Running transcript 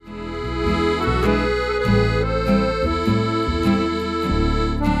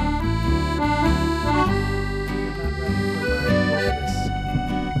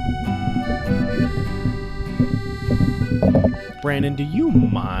Brandon, do you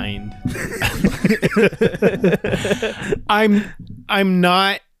mind? I'm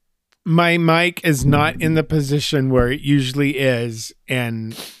not. My mic is not in the position where it usually is,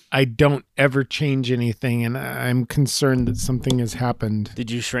 and I don't ever change anything, and I'm concerned that something has happened. Did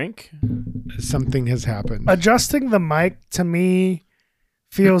you shrink? Something has happened. Adjusting the mic to me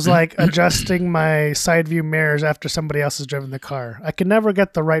feels like adjusting my side view mirrors after somebody else has driven the car. I can never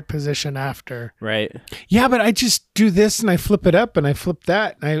get the right position after. Right. Yeah, but I just do this and I flip it up and I flip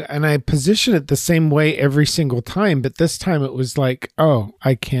that and I position it the same way every single time. But this time it was like, oh,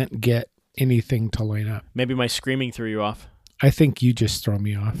 I can't get anything to line up. Maybe my screaming threw you off. I think you just throw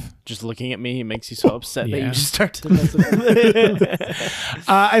me off. Just looking at me, it makes you so upset that Yeah. you just start to mess it up.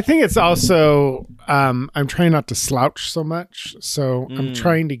 I think it's also, I'm trying not to slouch so much. So I'm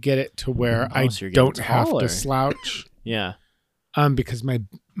trying to get it to where I so you're don't getting have taller. to slouch. Yeah. Because my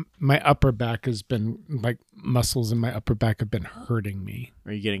upper back has been, like, muscles in my upper back have been hurting me.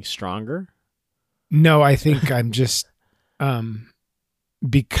 Are you getting stronger? No, I think I'm just,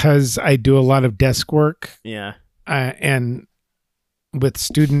 because I do a lot of desk work. Yeah. And with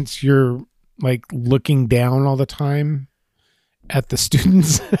students, you're like looking down all the time at the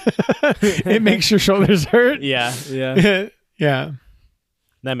students. It makes your shoulders hurt. Yeah. Yeah. Yeah.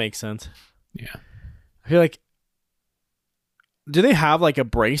 That makes sense. Yeah. I feel like, do they have like a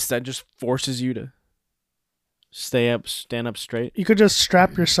brace that just forces you to stand up straight? You could just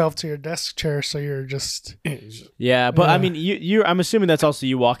strap yourself to your desk chair so you're just... Yeah, but I mean, I'm assuming that's also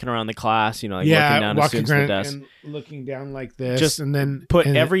you walking around the class, like looking down at students' around desk. and looking down like this. Just and then put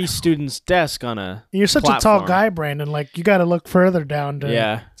every student's desk on a You're such a tall platform. guy, Brandon. Like, you got to look further down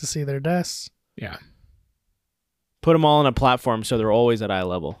to see their desks. Yeah. Put them all on a platform so they're always at eye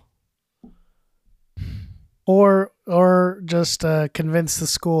level. Or just convince the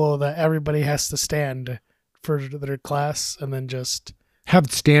school that everybody has to stand for their class and then just...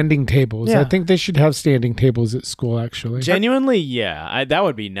 have standing tables. Yeah. I think they should have standing tables at school, actually. Genuinely, yeah. That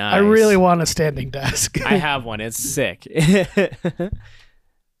would be nice. I really want a standing desk. I have one. It's sick. I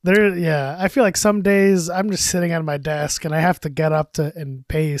feel like some days I'm just sitting at my desk and I have to get up and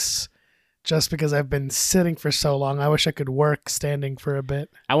pace just because I've been sitting for so long. I wish I could work standing for a bit.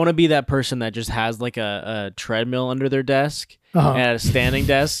 I want to be that person that just has like a treadmill under their desk and a standing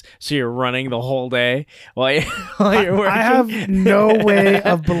desk, so you're running the whole day while you're working. I have no way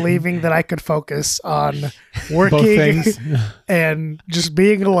of believing that I could focus on Both working things. and just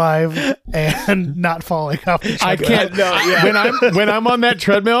being alive and not falling off the I treadmill. can't. No, yeah. When I'm on that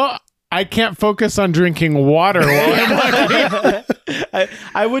treadmill, I can't focus on drinking water while I'm walking.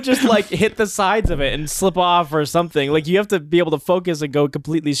 I would just like hit the sides of it and slip off or something. Like you have to be able to focus and go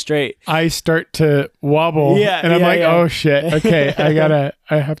completely straight. I start to wobble. Yeah, and I'm yeah, like, yeah. oh shit. Okay,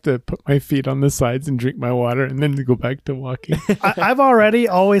 I have to put my feet on the sides and drink my water and then go back to walking. I've already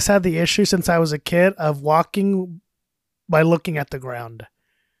always had the issue since I was a kid of walking by looking at the ground.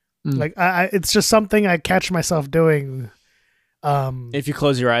 Like it's just something I catch myself doing. If you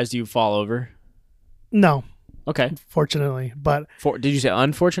close your eyes, do you fall over? No, Okay. fortunately, but Did you say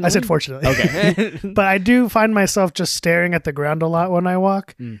unfortunately? I said fortunately. Okay. But I do find myself just staring at the ground a lot when I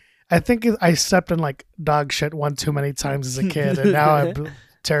walk. I think I stepped in like dog shit one too many times as a kid, and now I'm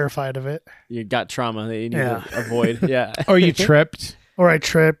terrified of it. You got trauma that you need to avoid. Yeah. Or you tripped. Or I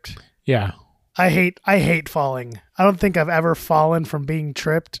tripped. Yeah. I hate falling. I don't think I've ever fallen from being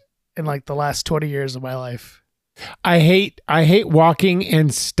tripped in like the last 20 years of my life. I hate walking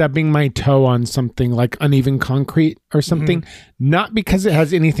and stubbing my toe on something like uneven concrete or something. Not because it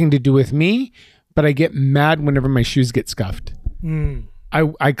has anything to do with me, but I get mad whenever my shoes get scuffed.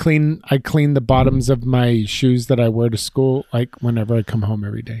 I clean the bottoms of my shoes that I wear to school like whenever I come home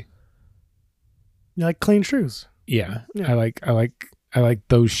every day. You like clean shoes? Yeah. I like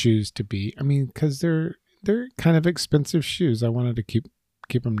those shoes to be. I mean, because they're kind of expensive shoes. I wanted to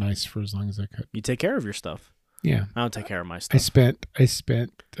keep them nice for as long as I could. You take care of your stuff. Yeah. I don't take care of my I stuff. spent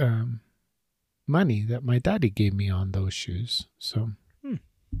money that my daddy gave me on those shoes. So,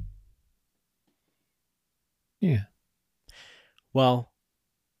 yeah. Well,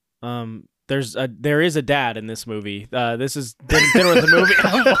 there is a dad in this movie. This is dinner with the movie.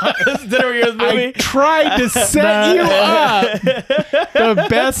 This is dinner with the movie. I tried to set you up the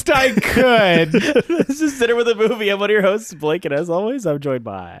best I could. This is dinner with the movie. I'm one of your hosts, Blake, and as always, I'm joined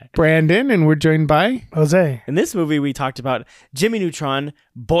by Brandon, and we're joined by Jose. In this movie, we talked about Jimmy Neutron,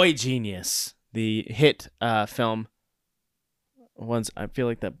 Boy Genius, the hit film. Once I feel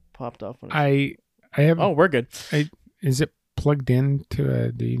like that popped off. I have. Oh, we're good. Is it plugged in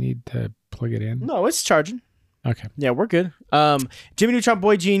to? Do you need to plug it in? No, it's charging. Okay. Yeah, we're good. Jimmy Neutron,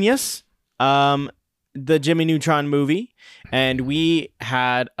 Boy Genius. the Jimmy Neutron movie, and we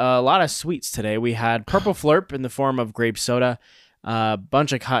had a lot of sweets today. We had purple Flurp in the form of grape soda, a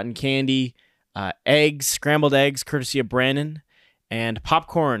bunch of cotton candy, eggs, scrambled eggs, courtesy of Brandon, and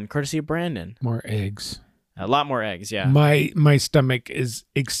popcorn, courtesy of Brandon. More eggs. A lot more eggs, yeah. My stomach is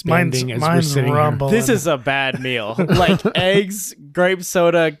expanding as we're mine's sitting rumbling. This is a bad meal. Like eggs, grape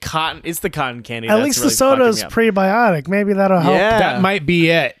soda, cotton. It's the cotton candy. At that's least really the soda's fucking me up. prebiotic. Maybe that'll help. Yeah. That might be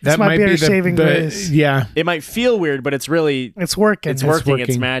it. This That might be our the, saving grace. Yeah. It might feel weird, but it's really It's working. it's working. It's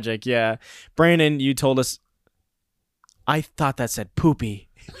working. magic. Yeah. Brandon, you told us. I thought that said poopy.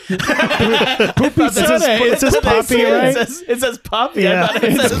 Poopy It says poppy, right? It says poppy. Yeah. I thought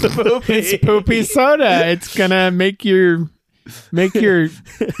it says poopy. It's poopy soda. It's gonna make your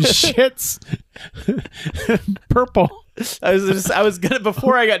shits purple. I was gonna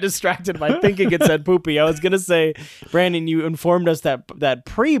before I got distracted by thinking it said poopy. I was gonna say, Brandon, you informed us that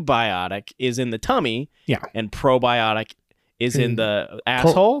prebiotic is in the tummy, Yeah. and probiotic is in the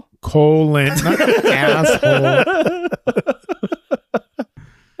asshole. Colon, not asshole.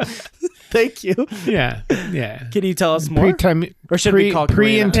 Thank you. Yeah. Can you tell us more? Or should we call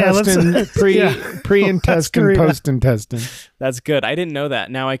Karina? pre-intestine, Yeah. pre-intestine, Karina. post-intestine? That's good. I didn't know that.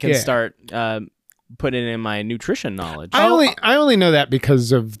 Now I can Yeah. start putting in my nutrition knowledge. I only know that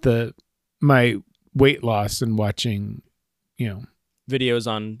because of my weight loss and watching, Videos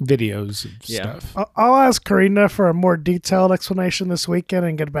on. videos of Yeah. stuff. I'll ask Karina for a more detailed explanation this weekend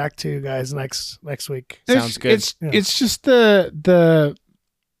and get back to you guys next week. Sounds good. It's just the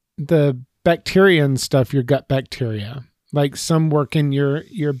bacteria and stuff, your gut bacteria. Like some work in your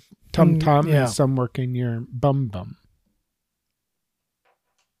tum tum yeah. and some work in your bum.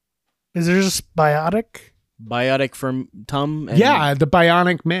 Is there just biotic? Biotic from tum. And, Yeah, the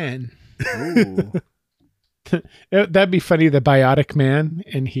bionic man. Ooh. That'd be funny, the biotic man,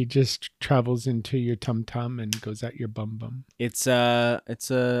 and he just travels into your tum tum and goes out your bum. It's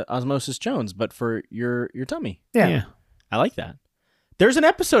Osmosis Jones, but for your tummy. Yeah. I like that. There's an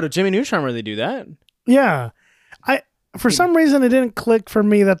episode of Jimmy Neutron where they do that. Yeah. For some reason it didn't click for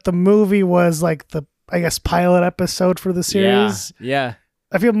me that the movie was like the, I guess, pilot episode for the series. Yeah.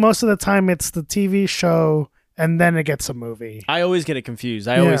 I feel most of the time it's the TV show and then it gets a movie. I always get it confused.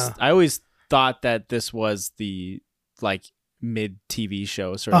 I always thought that this was the like mid TV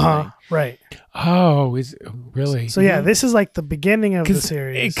show sort of thing. Right. Oh, is it really? So yeah, this is like the beginning of the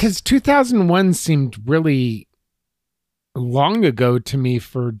series. Because 2001 seemed really long ago to me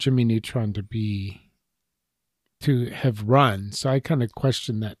for Jimmy Neutron to have run. So I kind of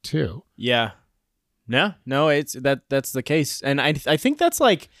questioned that too. Yeah. No, it's that's the case. And I think that's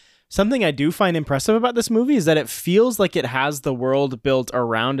like something I do find impressive about this movie is that it feels like it has the world built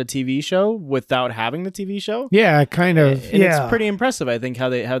around a TV show without having the TV show. Yeah, kind of. And it's pretty impressive, I think, how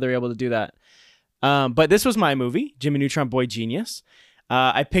they're able to do that. But this was my movie, Jimmy Neutron Boy Genius.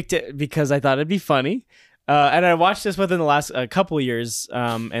 I picked it because I thought it'd be funny. And I watched this within the last couple of years.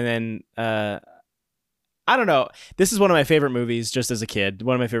 And then I don't know. This is one of my favorite movies just as a kid.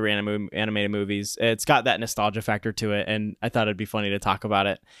 One of my favorite animated movies. It's got that nostalgia factor to it. And I thought it'd be funny to talk about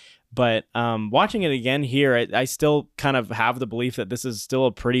it. But watching it again here, I still kind of have the belief that this is still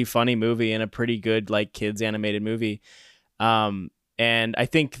a pretty funny movie and a pretty good like kids animated movie. And I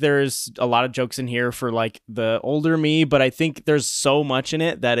think there's a lot of jokes in here for like the older me, but I think there's so much in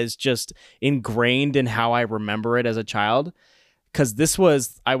it that is just ingrained in how I remember it as a child. Because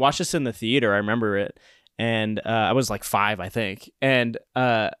I watched this in the theater. I remember it. And I was like 5, I think. And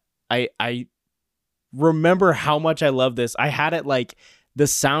I remember how much I loved this. I had it like the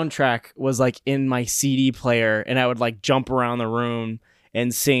soundtrack was like in my CD player and I would like jump around the room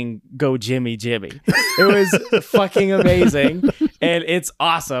and sing Go Jimmy Jimmy. It was fucking amazing. And it's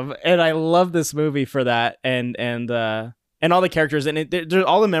awesome. And I love this movie for that. And all the characters and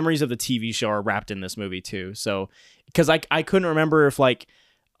all the memories of the TV show are wrapped in this movie too. So, because I couldn't remember if like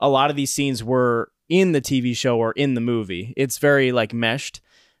a lot of these scenes were in the TV show or in the movie. It's very like meshed.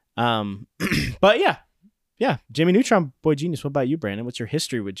 But yeah, Jimmy Neutron, Boy Genius. What about you, Brandon? What's your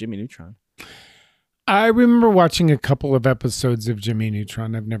history with Jimmy Neutron? I remember watching a couple of episodes of Jimmy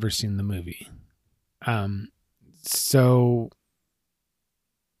Neutron. I've never seen the movie. So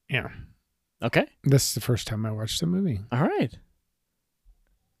yeah. Okay. This is the first time I watched the movie. All right.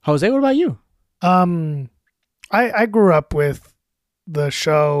 Jose, what about you? I grew up with the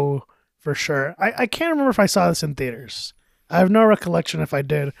show for sure. I can't remember if I saw this in theaters. I have no recollection if I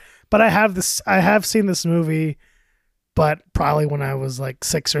did, but I have seen this movie, but probably when I was like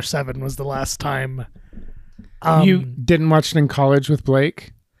 6 or 7 was the last time. You didn't watch it in college with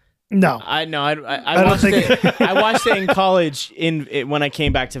Blake? No. I know. I don't watched think- it. I watched it in college when I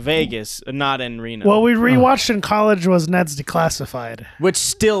came back to Vegas, not in Reno. What we rewatched in college was Ned's Declassified. which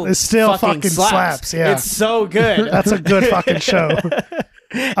still It still fucking slaps, yeah. It's so good. That's a good fucking show.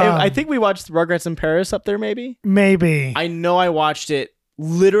 I think we watched Rugrats in Paris up there. Maybe. I know I watched it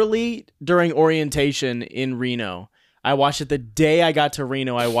literally during orientation in Reno. I watched it the day I got to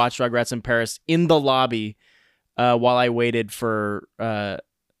Reno. I watched Rugrats in Paris in the lobby while I waited for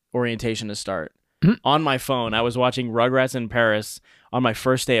orientation to start. On my phone, I was watching Rugrats in Paris on my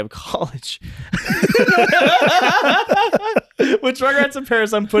first day of college. Which Rugrats in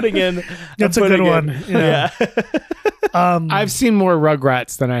Paris I'm putting in. That's a good one. Yeah. I've seen more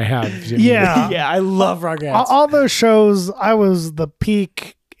Rugrats than I have, Jimmy. Yeah. Yeah, I love Rugrats. All those shows, I was the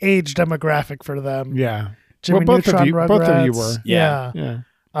peak age demographic for them. Yeah. Jimmy Well, Neutron, Rugrats. both of you were. Yeah. Yeah.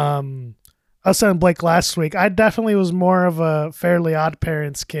 I was telling Blake last week, I definitely was more of a Fairly Odd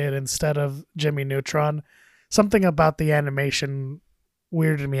Parents kid instead of Jimmy Neutron. Something about the animation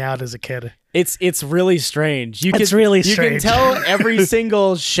weirded me out as a kid. It's really strange. It's really You strange. can tell every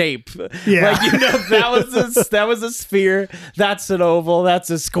single shape. Yeah. Like, that was a sphere. That's an oval.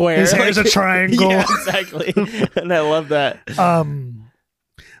 That's a square. His hair's a triangle. Yeah, exactly. And I love that.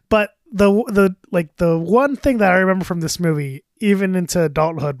 But the one thing that I remember from this movie, even into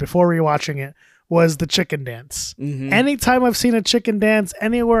adulthood, before rewatching it, was the chicken dance. Mhm. Anytime I've seen a chicken dance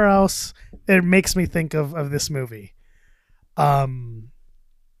anywhere else, it makes me think of this movie.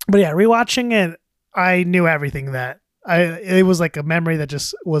 But yeah, rewatching it, I knew everything that it was like a memory that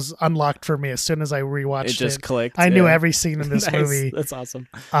just was unlocked for me as soon as I rewatched it. It just clicked. I knew yeah. every scene in this Nice. movie. That's awesome.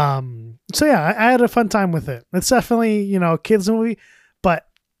 So yeah, I had a fun time with it. It's definitely, a kids movie, but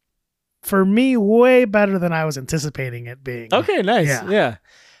for me, way better than I was anticipating it being. Okay, nice. Yeah. Yeah.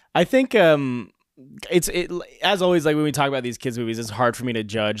 I think it's as always, like when we talk about these kids movies, it's hard for me to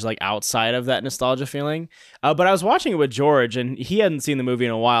judge like outside of that nostalgia feeling. But I was watching it with George, and he hadn't seen the movie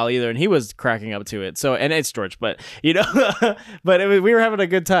in a while either, and he was cracking up to it. So, and it's George, but we were having a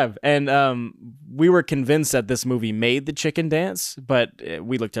good time, and we were convinced that this movie made the chicken dance, but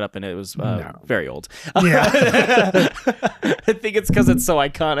we looked it up and it was very old. Yeah. I think it's because it's so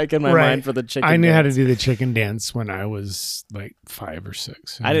iconic in my Right. mind for the chicken. I knew how to dance. do the chicken dance when I was like 5 or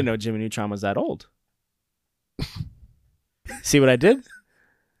 6. I didn't know Jimmy Neutron was that old. See what I did?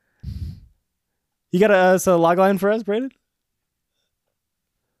 You got a log line for us, Brandon?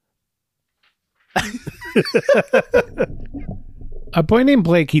 A boy named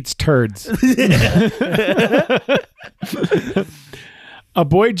Blake eats turds. A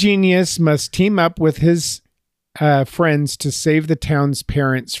boy genius must team up with his friends to save the town's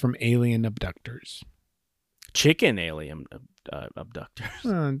parents from alien abductors. Chicken alien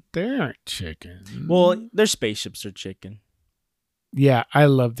abductors. They aren't chicken. Well, their spaceships are chicken. Yeah, I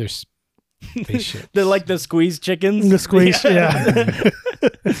love their spaceships. They're like the squeeze chickens. The squeeze, yeah.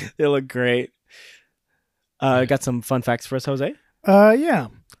 They look great. Got some fun facts for us, Jose? Yeah.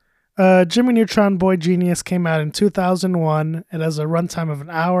 Jimmy Neutron Boy Genius came out in 2001. It has a runtime of 1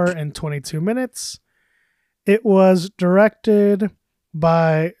 hour and 22 minutes. It was directed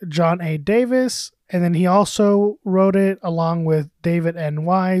by John A. Davis, and then he also wrote it along with David N.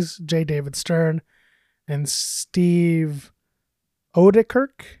 Wise, J. David Stern, and Steve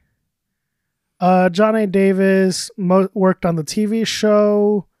Odekirk. John A. Davis worked on the TV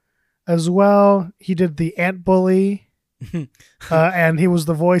show as well. He did the Ant Bully. And he was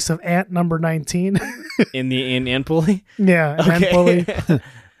the voice of Ant number 19 in Ant Bully. Yeah, Ant Bully.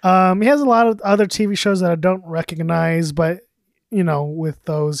 He has a lot of other TV shows that I don't recognize, but with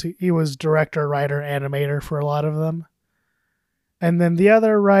those, he was director, writer, animator for a lot of them. And then the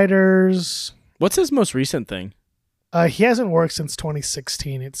other writers, What's his most recent thing? he hasn't worked since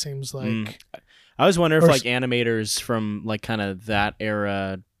 2016. It seems like. I was wondering if like animators from like kind of that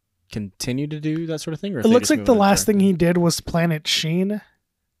era continue to do that sort of thing, or if It they looks just like move the on to last thing directing? he did was Planet Sheen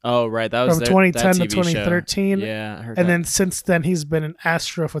Oh, right, that was from that 2010 to TV show. 2013. Yeah, I heard And that. then since then, he's been an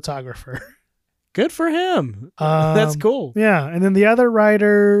astrophotographer. Good for him. That's cool. Yeah, and then the other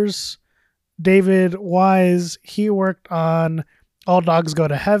writers, David Wise, he worked on All Dogs Go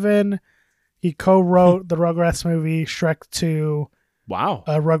to Heaven. He co-wrote the Rugrats movie, Shrek 2, Wow.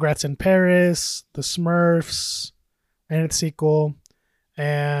 Rugrats in Paris, The Smurfs, and its sequel.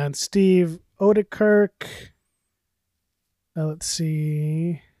 And Steve Odekirk, let's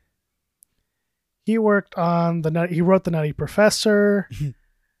see. He worked on he wrote The Nutty Professor,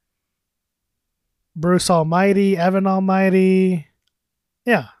 Bruce Almighty, Evan Almighty.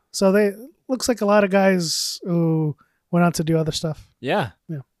 Yeah. So looks like a lot of guys who went on to do other stuff. Yeah.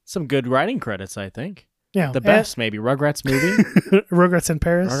 Yeah. Some good writing credits, I think. Yeah. The best, maybe. Rugrats movie? Rugrats in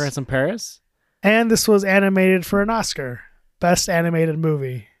Paris. Rugrats in Paris? And this was animated for an Oscar. Best animated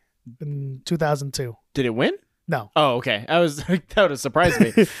movie in 2002. Did it win? No. Oh, okay. That would have surprised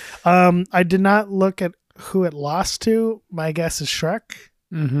me. I did not look at who it lost to. My guess is Shrek.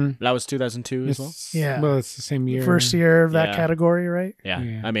 Mm-hmm. That was 2002 as well? Yeah. Well, it's the same year. First year of that Yeah. category, right? Yeah.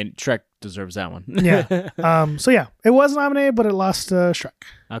 Yeah. I mean, Shrek deserves that one. Yeah. So yeah, it was nominated, but it lost to Shrek.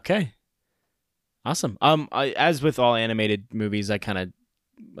 Okay. Awesome. As with all animated movies, I kind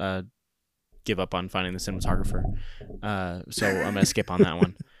of give up on finding the cinematographer. So I'm going to skip on that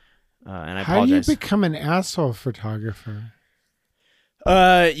one. And I How do apologize. you become an asshole photographer?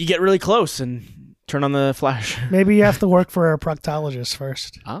 You get really close and turn on the flash. Maybe you have to work for a proctologist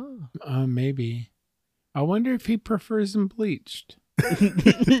first. Oh. Maybe. I wonder if he prefers them bleached.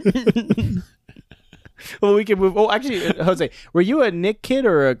 Well, we can move. Oh, actually, Jose, were you a Nick kid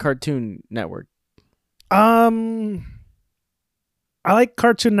or a Cartoon Network? I like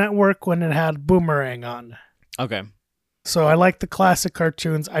Cartoon Network when it had Boomerang on. Okay. So I like the classic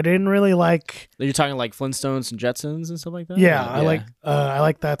cartoons. I didn't really like. You're talking like Flintstones and Jetsons and stuff like that? Yeah, I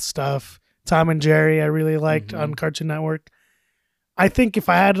like that stuff. Tom and Jerry, I really liked Mhm. on Cartoon Network. I think if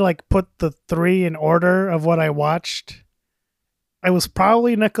I had to like put the three in order of what I watched, I was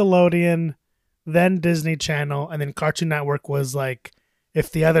probably Nickelodeon, then Disney Channel, and then Cartoon Network was like,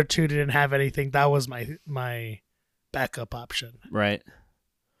 if the other two didn't have anything, that was my backup option. Right.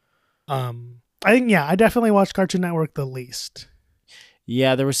 I think I definitely watched Cartoon Network the least.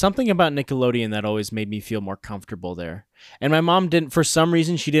 Yeah, there was something about Nickelodeon that always made me feel more comfortable there. And my mom didn't, for some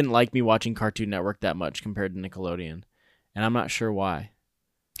reason, she didn't like me watching Cartoon Network that much compared to Nickelodeon. And I'm not sure why.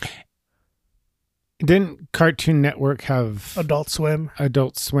 Didn't Cartoon Network have Adult Swim.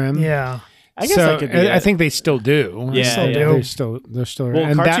 Adult Swim? Yeah. I guess so that could be I it. think they still do. Yeah, Still yeah. do. They're still Well,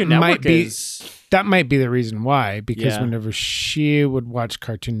 and Cartoon that Network might be is... that might be the reason why, because Yeah. whenever she would watch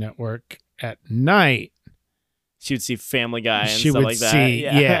Cartoon Network at night, She would see Family Guy and She stuff would like that. see-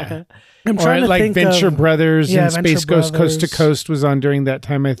 yeah. I'm or trying to like think Venture of, Brothers Yeah, and Venture Space Ghost Coast to Brothers. Coast was on during that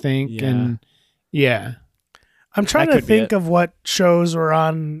time, I think. Yeah. And yeah. I'm trying That to could be think it. of what shows were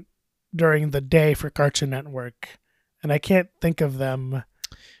on during the day for Cartoon Network, and I can't think of them.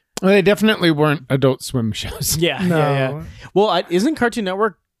 Well, they definitely weren't Adult Swim shows. Yeah, No. yeah. Well, isn't Cartoon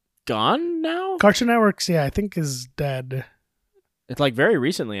Network gone now? Cartoon Network's, I think is dead. It's like very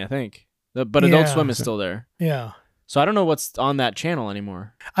recently, I think. But Adult Yeah. Swim is still there. Yeah. So I don't know what's on that channel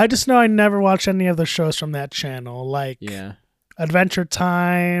anymore. I just know I never watched any of the shows from that channel, like Yeah. Adventure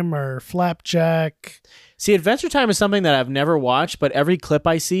Time or Flapjack. See, Adventure Time is something that I've never watched, but every clip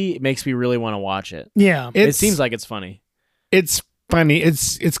I see it makes me really want to watch it. Yeah. It seems like it's funny. It's funny.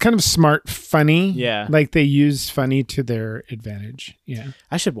 It's kind of smart funny. Yeah. Like they use funny to their advantage. Yeah.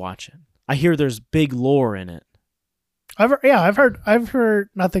 I should watch it. I hear there's big lore in it. I've heard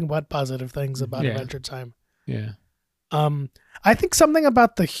nothing but positive things about Yeah. Adventure Time. Yeah. I think something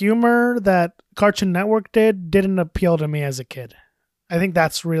about the humor that Cartoon Network didn't appeal to me as a kid. I think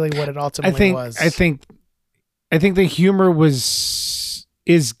that's really what it ultimately was. I think the humor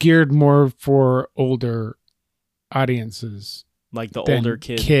is geared more for older audiences. Like the than older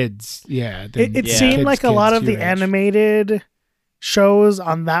kids. kids. Yeah. than It Yeah. seemed kids, like a lot of your the age. animated shows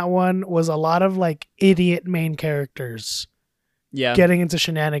on that one was a lot of like idiot main characters Yeah. getting into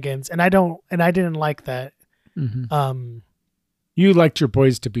shenanigans, and I didn't like that. Mhm. You liked your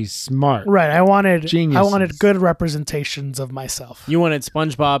boys to be smart. Right. I wanted Geniuses. good representations of myself. You wanted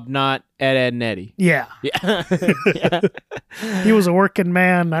SpongeBob, not Ed, and Eddie. Yeah. Yeah. Yeah. He was a working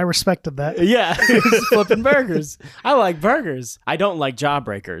man. I respected that. Yeah. He's flipping burgers. I like burgers. I don't like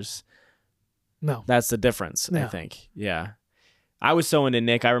jawbreakers. No. That's the difference, I Yeah. think. Yeah. I was so into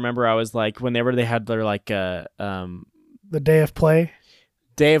Nick. I remember I was like, whenever they had their like The Day of Play.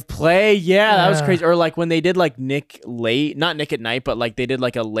 Day of Play, yeah, that was Yeah. crazy. Or like when they did like Nick late, not Nick at Night, but like they did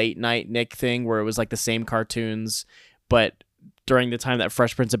like a late night Nick thing where it was like the same cartoons, but during the time that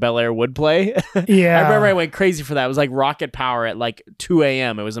Fresh Prince of Bel-Air would play. Yeah. I remember I went crazy for that. It was like Rocket Power at like 2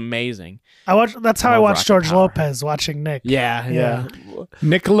 a.m. It was amazing. That's how I Love watched Rocket George Power. Lopez watching Nick. Yeah, yeah.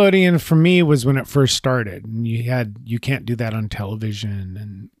 Nickelodeon for me was when it first started. And you can't do that on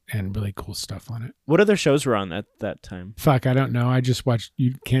television and really cool stuff on it. What other shows were on at that time? Fuck, I don't know. I just watched.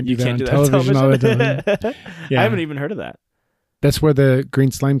 You can't do You that can't on do that on television all the time. television. Yeah. I haven't even heard of that. That's where the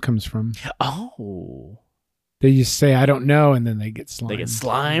green slime comes from. Oh. They used to say, "I don't know," and then they get slimed. They get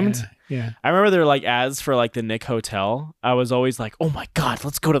slimed? Yeah. I remember there were like ads for like the Nick Hotel. I was always like, oh my God,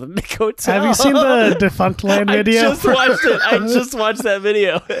 let's go to the Nick Hotel. Have you seen the Defunct Land video? I just watched it. I just watched that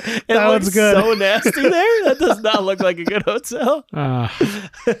video. It That looks one's good. so nasty there. That does not look like a good hotel.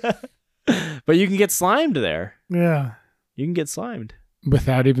 But you can get slimed there. Yeah. You can get slimed.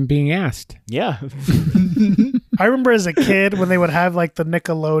 Without even being asked. Yeah. I remember as a kid when they would have like the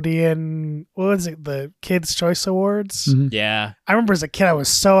Nickelodeon, what was it, the Kids' Choice Awards? Mhm. Yeah. I remember as a kid, I was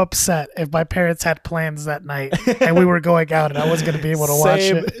so upset if my parents had plans that night and we were going out and I wasn't going to be able to watch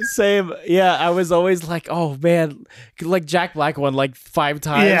it. Same. Yeah, I was always like, oh man, like Jack Black won like 5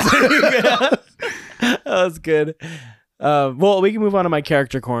 times. Yeah. That was good. Well, we can move on to my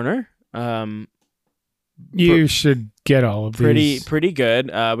character corner. You should get all of these. Pretty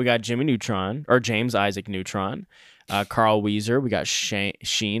good. We got Jimmy Neutron or James Isaac Neutron, Carl Weezer. We got Sheen.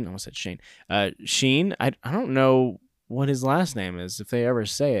 I almost said Shane. Sheen. I don't know what his last name is if they ever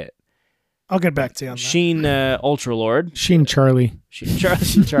say it. I'll get back to you on that. Sheen Ultralord. Sheen Charlie. Sheen Charlie.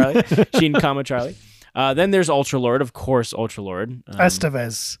 Sheen, Charlie. Then there's Ultralord, of course. Ultralord.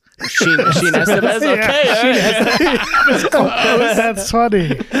 Estevez. Sheen Estevez. Okay. Yeah. That's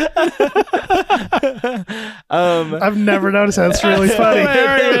funny. I've never noticed that. That's really funny.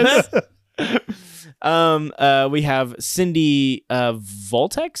 We have Cindy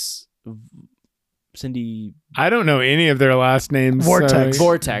Voltex. Cindy. I don't know any of their last names. Vortex.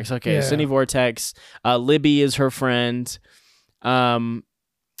 Vortex. Okay, Yeah. Cindy Vortex. Libby is her friend. Jimmy's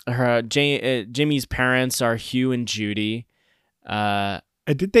parents are Hugh and Judy.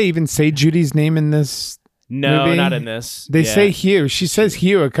 Did they even say Judy's name in this? No, movie? not in this. They Yeah. say Hugh. She says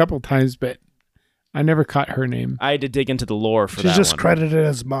Hugh a couple times, but I never caught her name. I had to dig into the lore for She's that just one. credited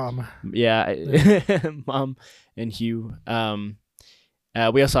as mom. Yeah, Mom and Hugh. We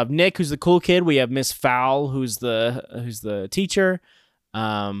also have Nick, who's the cool kid. We have Miss Fowl, who's the teacher.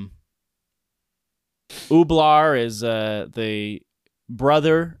 Ublar is the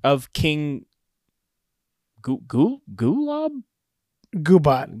brother of King Gulob?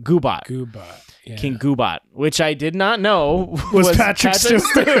 Gubat. Gubat. Gooba. Yeah. King Gubat, which I did not know Was Patrick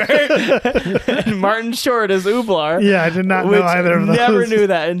Stewart. And Martin Short is Ublar. Yeah, I did not know Which either of those. Never knew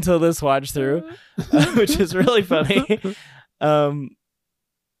that until this watch through, which is really funny.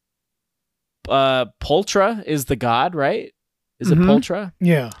 Poltra is the god, right? Is it Mhm. Poltra?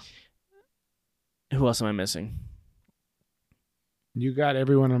 Yeah. Who else am I missing? You got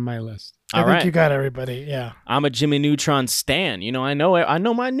everyone on my list. I All think right. you got everybody. Yeah. I'm a Jimmy Neutron stan. You know, I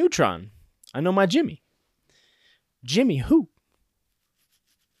know my Neutron. I know my Jimmy. Jimmy who?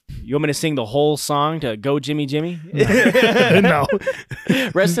 You want me to sing the whole song to Go Jimmy Jimmy? No.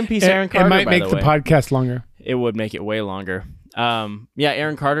 Rest in peace, Aaron Carter. It might by make the the way. podcast longer. It would make it way longer. Yeah,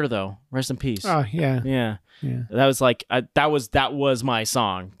 Aaron Carter though. Rest in peace. Oh, yeah. Yeah. Yeah. That was like that was my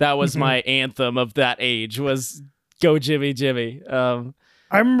song. That was my anthem of that age. Was Go Jimmy Jimmy. I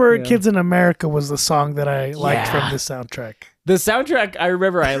remember Yeah. Kids in America was the song that I liked Yeah. from the soundtrack. The soundtrack I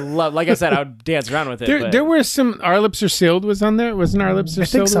remember I loved. Like I said, I would dance around with it. There were some. Our Lips Are Sealed was on there. Wasn't Our Lips Are I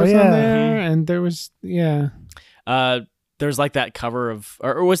think Sealed so, was yeah. on there? And there was, yeah. There's like that cover of,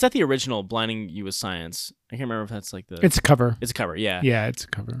 or was that the original Blinding You with Science? I can't remember if that's like the. It's a cover. It's a cover. Yeah. Yeah, it's a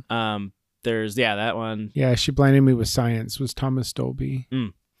cover. There's that one. Yeah, She Blinded Me with Science was Thomas Dolby.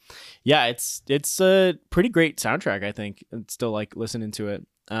 Yeah, it's a pretty great soundtrack. I think. It's still like listening to it.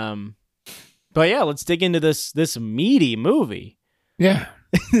 But yeah, let's dig into this meaty movie. Yeah.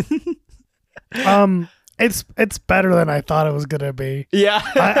 It's better than I thought it was gonna be. Yeah.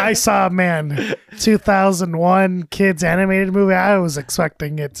 I saw 2001 kids animated movie. I was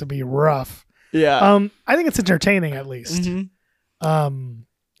expecting it to be rough. Yeah. I think it's entertaining at least. Mhm.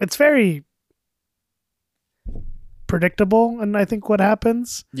 It's very predictable, and I think what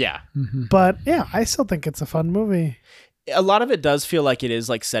happens. Yeah. Mhm. But yeah, I still think it's a fun movie. A lot of it does feel like it is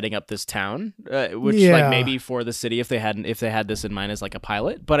like setting up this town, which Yeah. like maybe for the city if they had this in mind as like a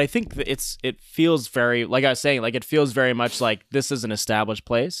pilot. But I think that it feels very, like I was saying, like it feels very much like this is an established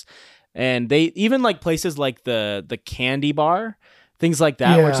place, and they even like places like the candy bar, things like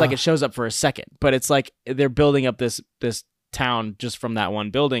that, where it's Yeah. like it shows up for a second, but it's like they're building up this town just from that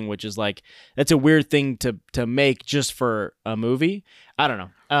one building, which is like that's a weird thing to make just for a movie. I don't know.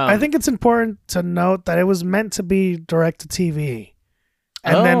 I think it's important to note that it was meant to be direct to TV.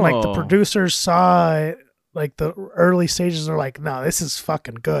 And then like the Oh. producers saw it, like the early stages are like, no, this is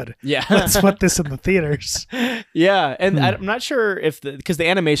fucking good. yeah. Let's put this in the theaters. Yeah, and I'm not sure if because the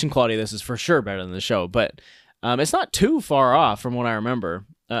animation quality of this is for sure better than the show, but it's not too far off from what I remember,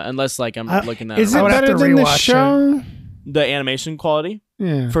 unless like I'm looking at Is I it would have better to than the rewatch show? the animation quality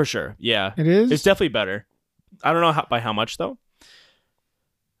Yeah. for sure. Yeah, It is? it's definitely better. I don't know by how much though.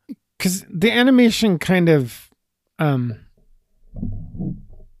 Because the animation kind of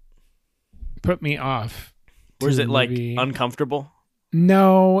put me off. Or is to it the like movie. uncomfortable?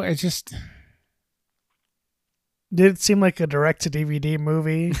 No, it just... Did it seem like a direct-to-DVD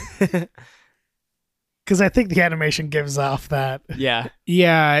movie? Because I think the animation gives off that. Yeah.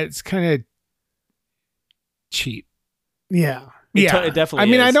 Yeah, it's kind of cheap. Yeah. It definitely I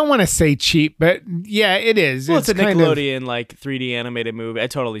mean, is. I don't want to say cheap, but yeah, it is. Well, it's a kind of- Nickelodeon like 3D animated movie. I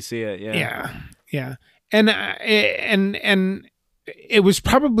totally see it. Yeah. And it was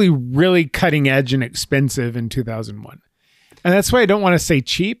probably really cutting edge and expensive in 2001. And that's why I don't want to say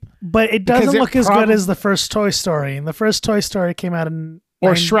cheap. But it doesn't look as good as the first Toy Story. And the first Toy Story came out in...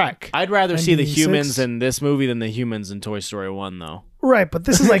 Or Shrek. I'd rather see the 96? humans in this movie than the humans in Toy Story 1, though. Right, but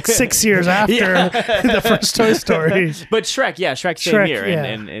this is like 6 years after the first Toy Story. But Shrek's same year,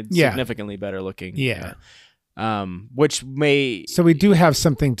 and it's significantly better looking. Yeah. Which may... So we do have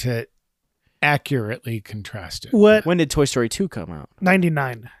something to accurately contrast it. When did Toy Story 2 come out?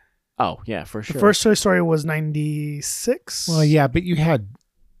 99. Oh, yeah, for sure. The first Toy Story was 96. Well, yeah, but you had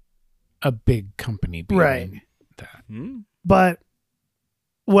a big company behind that. But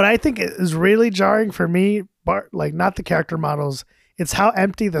what I think is really jarring for me, like not the character models, it's how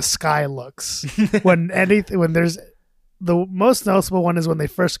empty the sky looks when there's the most noticeable one is when they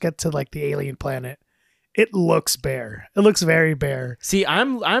first get to like the alien planet. It looks bare. It looks very bare. See,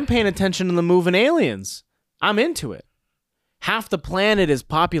 I'm paying attention to the moving aliens. I'm into it. Half the planet is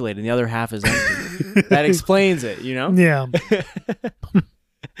populated and the other half is empty. That explains it, you know? Yeah.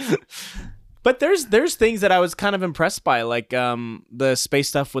 But there's things that I was kind of impressed by, like the space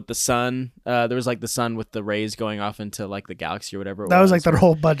stuff with the sun. There was like the sun with the rays going off into like the galaxy or whatever. That was like their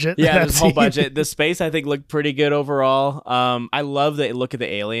whole budget. Yeah, this whole budget. The space I think looked pretty good overall. I love the look of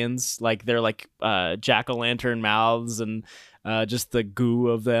the aliens. Like they're like jack-o'-lantern mouths and just the goo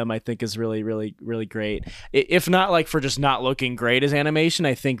of them I think is really, really, really great. If not like for just not looking great as animation,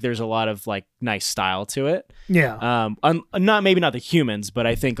 I think there's a lot of like nice style to it. Yeah. Maybe not the humans, but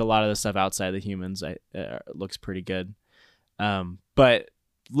I think a lot of the stuff outside the humans looks pretty good. But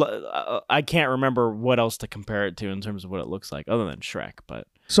I can't remember what else to compare it to in terms of what it looks like other than Shrek. But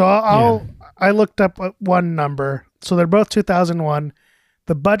so I looked up one number. So they're both 2001.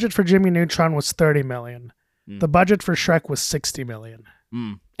 The budget for Jimmy Neutron was 30 million. The budget for Shrek was 60 million.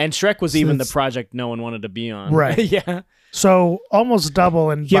 And Shrek was even the project no one wanted to be on. Right. Yeah. So almost double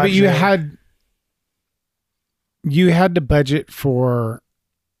in budget. Yeah, but you had the budget for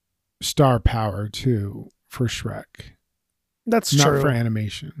star power too for Shrek. That's not true. for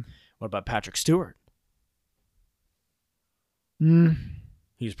animation. What about Patrick Stewart? He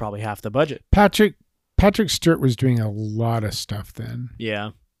was probably half the budget. Patrick Stewart was doing a lot of stuff then.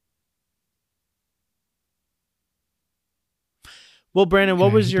 Yeah. Well, Brandon,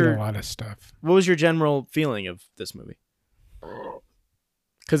 what was your a lot of stuff? What was your general feeling of this movie?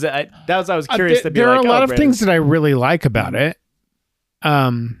 Because I was curious to be there like, are a lot of Brandon. things that I really like about it.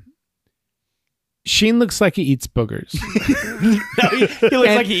 Sheen looks like he eats boogers. No, he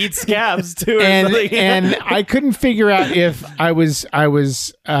looks like he eats scabs too. Or something. And I couldn't figure out if I was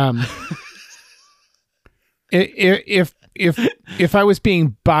if I was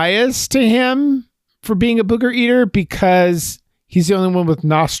being biased to him for being a booger eater because he's the only one with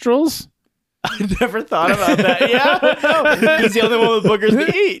nostrils. I never thought about that. Yeah, he's the only one with boogers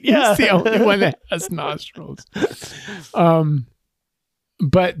to eat. Yeah, he's the only one that has nostrils.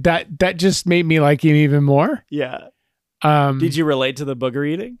 But that just made me like him even more. Yeah. Did you relate to the booger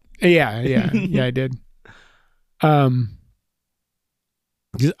eating? Yeah, I did. 'Cause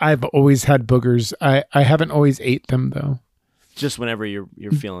I've always had boogers. I haven't always ate them though. Just whenever you're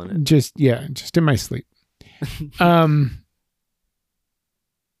feeling it. Just in my sleep.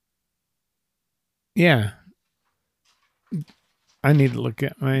 Yeah. I need to look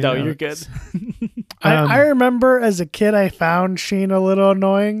at my No, notes. you're good. I remember as a kid I found Sheen a little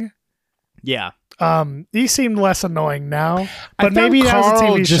annoying. Yeah. He seemed less annoying now. But maybe maybe that was a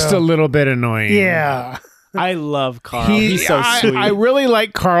Carl TV just show. a little bit annoying. Yeah. I love Carl. He's so sweet. I really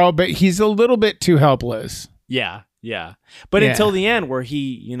like Carl, but he's a little bit too helpless. Yeah. But until the end where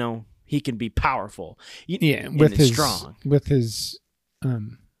he can be powerful. With his strong. With his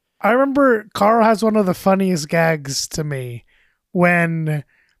I remember Carl has one of the funniest gags to me when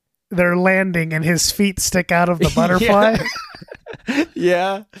they're landing and his feet stick out of the butterfly.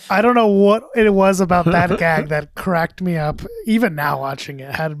 Yeah. I don't know what it was about that gag that cracked me up. Even now watching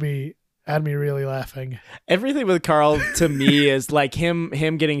it had me really laughing. Everything with Carl to me is like him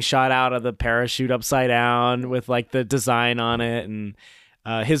getting shot out of the parachute upside down with like the design on it, and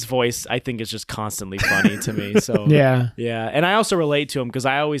his voice I think is just constantly funny to me. So yeah, and I also relate to him because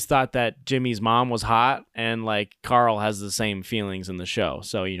I always thought that Jimmy's mom was hot, and like Carl has the same feelings in the show.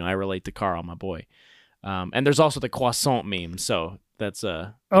 So I relate to Carl, my boy. And there's also the croissant meme, so That's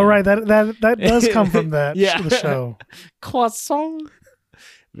Oh yeah. right, that does come from that Yeah. the show. Croissant,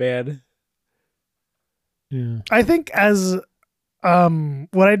 man. Yeah. I think as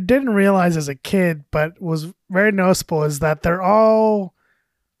what I didn't realize as a kid, but was very noticeable, is that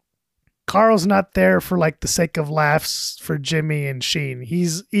Carl's not there for like the sake of laughs for Jimmy and Sheen.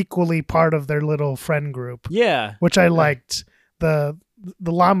 He's equally part of their little friend group, Yeah. which I liked. The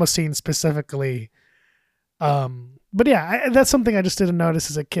llama scene specifically. But yeah, that's something I just didn't notice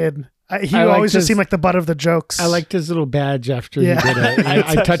as a kid. He I liked always just his- seemed like the butt of the jokes. I liked his little badge after Yeah. he did it.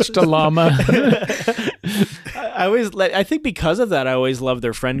 I touched a llama. I think because of that, I always loved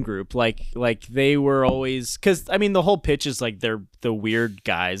their friend group. Like they were always, because I mean the whole pitch is like they're the weird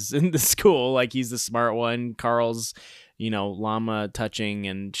guys in the school. Like he's the smart one, Carl's, llama touching,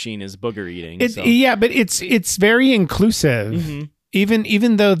 and Sheen is booger eating. So. Yeah, but it's very inclusive. Mhm.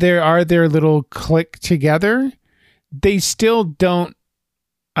 Even though there are their little clique together, they still don't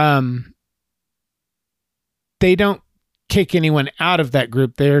they don't kick anyone out of that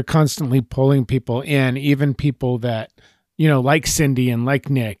group. They're constantly pulling people in, even people that, like Cindy and like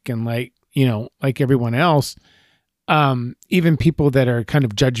Nick and like everyone else. Even people that are kind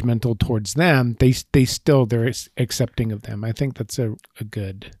of judgmental towards them, they're accepting of them. I think that's a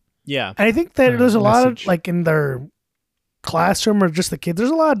good. Yeah. And I think that there's a lot of message. like in their classroom or just the kids. There's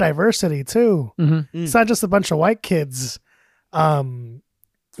a lot of diversity too. Mm-hmm. It's not just a bunch of white kids.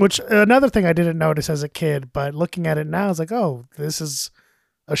 Which another thing I didn't notice as a kid, but looking at it now, it's like, oh, this is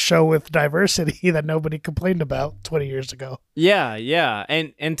a show with diversity that nobody complained about 20 years ago. Yeah, yeah.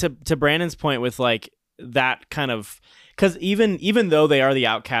 And to Brandon's point with like that kind of, because even though they are the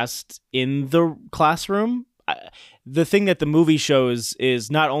outcasts in the classroom, the thing that the movie shows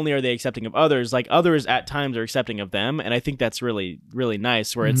is not only are they accepting of others, like others at times are accepting of them, and I think that's really, really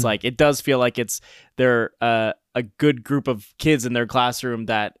nice. Where it's like it does feel like they're a good group of kids in their classroom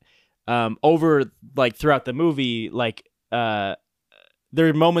that over like throughout the movie, like there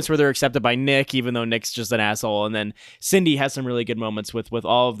are moments where they're accepted by Nick, even though Nick's just an asshole, and then Cindy has some really good moments with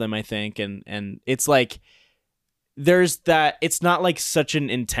all of them, I think, and it's like there's that. It's not like such an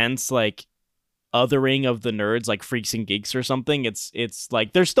intense like othering of the nerds, like freaks and geeks or something. It's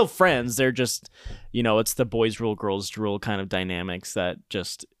like they're still friends. They're just, it's the boys rule, girls rule kind of dynamics that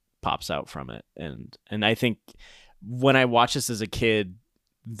just pops out from it. And I think when I watched this as a kid,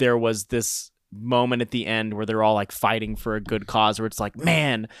 there was this moment at the end where they're all like fighting for a good cause, where it's like,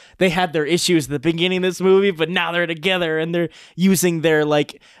 man, they had their issues at the beginning of this movie, but now they're together and they're using their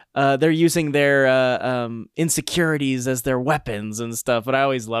insecurities as their weapons and stuff. But I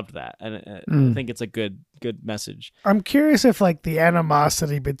always loved that, and I think it's a good message. I'm curious if like the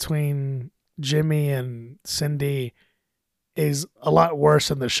animosity between Jimmy and Cindy is a lot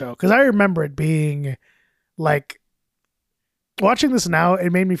worse in the show, because I remember it being like, watching this now,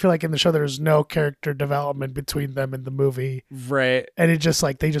 it made me feel like in the show there's no character development between them in the movie, Right. and it just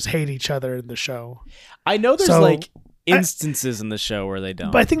like they just hate each other in the show. I know there's So, like instances in the show where they don't.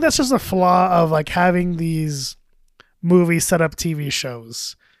 But I think that's just a flaw of like having these movies set up TV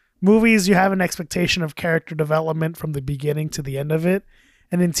shows. Movies, you have an expectation of character development from the beginning to the end of it,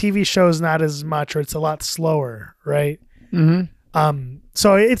 and in TV shows not as much, or it's a lot slower, right? Mm-hmm.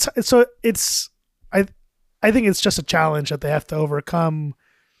 So I think it's just a challenge that they have to overcome,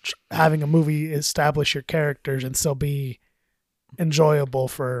 having a movie establish your characters and still be enjoyable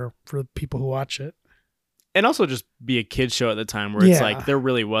for people who watch it. And also just be a kid show at the time where it's Yeah. like there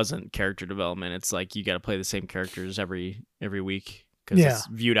really wasn't character development. It's like you got to play the same characters every week because Yeah. it's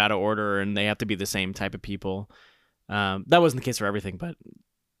viewed out of order and they have to be the same type of people. That wasn't the case for everything, but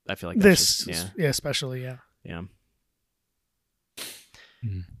I feel like that's Yeah, especially, yeah. yeah.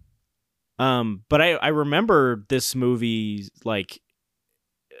 Mm. But I remember this movie, like,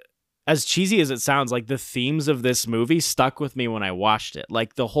 as cheesy as it sounds, like the themes of this movie stuck with me when I watched it.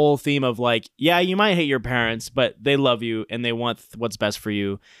 Like the whole theme of like, yeah, you might hate your parents, but they love you and they want what's best for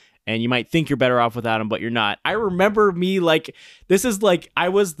you. And you might think you're better off without them, but you're not. I remember me like, this is like, I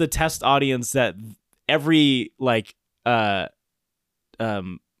was the test audience that every like,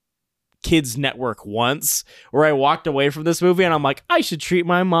 kids network once, where I walked away from this movie and I'm like, I should treat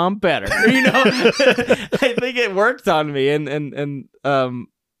my mom better. I think it worked on me. And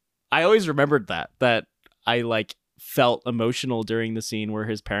I always remembered that I like felt emotional during the scene where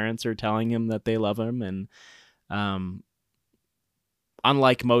his parents are telling him that they love him. And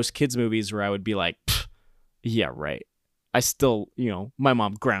unlike most kids movies where I would be like, yeah, right. I still, my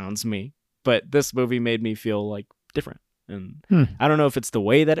mom grounds me, but this movie made me feel like different. And I don't know if it's the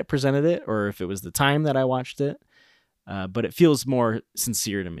way that it presented it or if it was the time that I watched it, but it feels more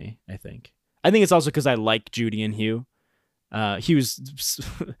sincere to me, I think. I think it's also because I like Judy and Hugh. He was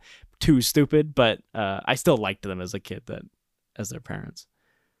too stupid, but I still liked them as a kid as their parents.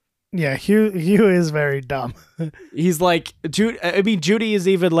 Yeah, Hugh is very dumb. He's like Judy is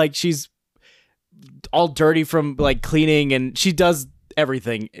even like she's all dirty from like cleaning, and she does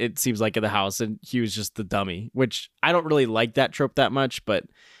everything it seems like in the house, and Hugh's just the dummy, which I don't really like that trope that much, but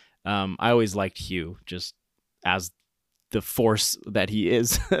I always liked Hugh just as the force that he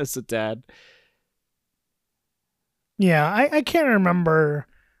is as a dad. Yeah, I can't remember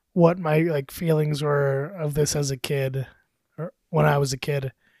what my like feelings were of this as a kid or when I was a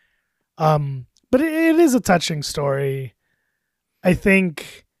kid. But it is a touching story. I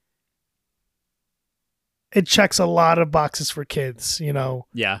think it checks a lot of boxes for kids, you know.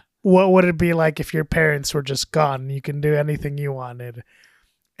 Yeah. What would it be like if your parents were just gone? You can do anything you wanted.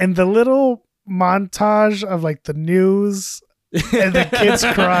 And the little montage of like the news and the kids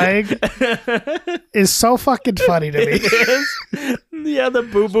crying is so fucking funny to me. It is. Yeah, the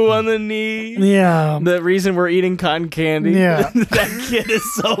boo-boo on the knee. Yeah. The reason we're eating cotton candy. Yeah. That kid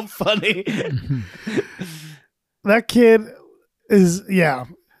is so funny. That kid is, yeah.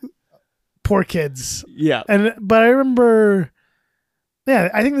 Poor kids. Yeah. But I remember, yeah,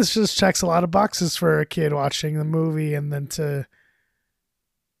 I think this just checks a lot of boxes for a kid watching the movie, and then to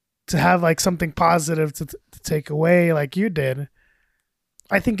have like something positive to take away like you did.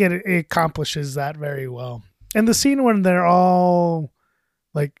 I think it accomplishes that very well. And the scene when they're all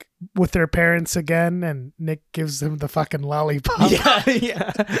like with their parents again, and Nick gives them the fucking lollipop.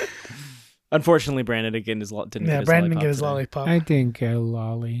 Yeah. Unfortunately, Brandon again didn't get his Brandon lollipop get his today. lollipop. I didn't get a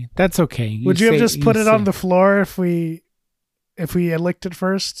lolly. That's okay. Would you have just put it on the floor if we had licked it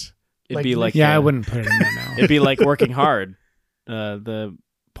first? It'd be like I wouldn't put it in there now. It'd be like Working Hard, the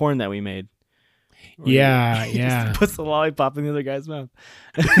porn that we made. Yeah, He yeah. puts the lollipop in the other guy's mouth.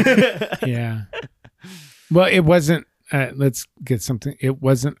 Yeah. Well, it wasn't. Let's get something. It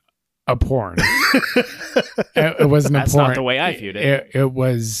wasn't a porn. It wasn't That's a porn. not the way I viewed it. It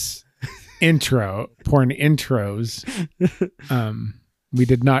was porn intros. We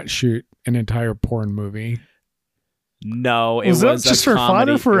did not shoot an entire porn movie. No, it Was was that just a for fun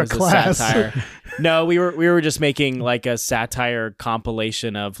comedy. or for It a was class? satire. No, we were just making like a satire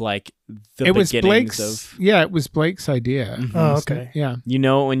compilation of like the It was beginnings Blake's. of. Yeah, it was Blake's idea. Mhm. Oh, okay. Yeah, You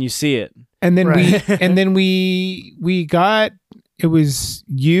know it when you see it. and then Right. we got, it was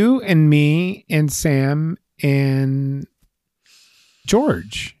you and me and Sam and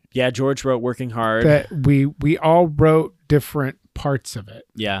George Yeah, George wrote Working Hard. that we all wrote different parts of it.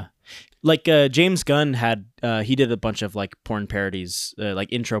 Yeah. Like James Gunn had, he did a bunch of like porn parodies,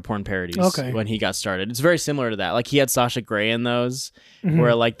 like intro porn parodies Okay. when he got started. It's very similar to that. Like he had Sasha Grey in those, Mhm.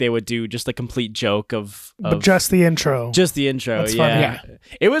 where like they would do just a complete joke of But just the intro. just the intro. That's Yeah. funny.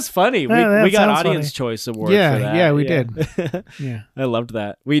 It was funny. Yeah, that we got sounds Audience funny. Choice Award Yeah, for that. yeah, we did. Yeah. I loved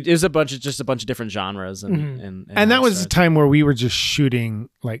that. It was a bunch of different genres and Mhm. and And that how it was a started. time where we were just shooting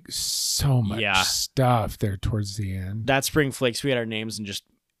like so much Yeah. stuff there towards the end. that Spring Flicks. We had our names and just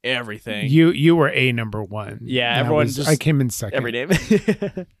everything. You were a number one. Yeah, That everyone was- just- I came in second. every name.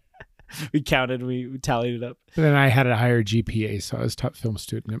 We counted. We tallied it up. But then I had a higher GPA, so I was top film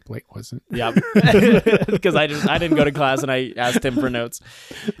student, and Blake wasn't. Yeah, because I didn't go to class and I asked him for notes.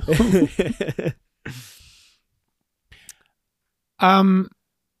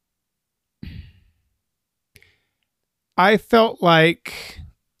 I felt like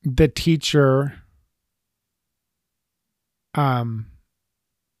the teacher was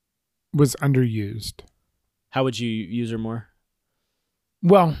underused. How would you use her more?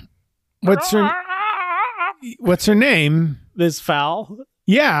 Well, what's her name? This foul.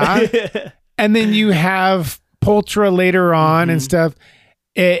 Yeah. And then you have Poltra later on and Mhm. stuff.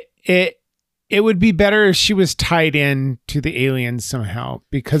 It would be better if she was tied in to the aliens somehow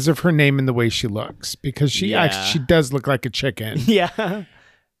because of her name and the way she looks. Because she Yeah. actually she does look like a chicken. Yeah.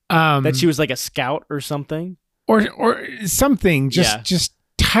 That she was like a scout or something. or something just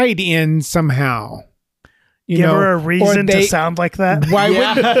tied in somehow. You Give know, her a reason they- to sound like that. Why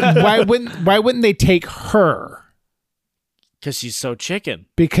Yeah. wouldn't they take her? Because she's so chicken.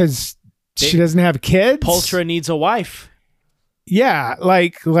 Because she doesn't have kids. Poltra needs a wife. Yeah,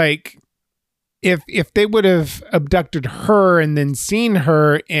 like if they would have abducted her and then seen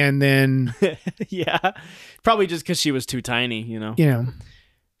her and then Yeah. Probably just because she was too tiny, you know.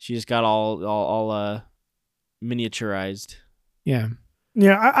 She just got all miniaturized. yeah.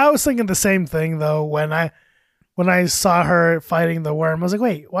 Yeah, I was thinking the same thing though when when I saw her fighting the worm, I was like,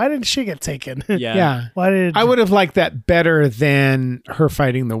 wait, why didn't she get taken? Yeah. Why did I would have liked that better than her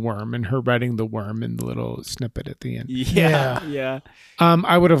fighting the worm and her riding the worm in the little snippet at the end. Yeah.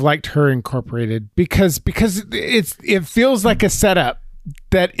 I would have liked her incorporated because it feels like a setup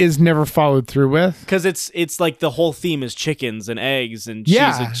that is never followed through with. Because it's like the whole theme is chickens and eggs, and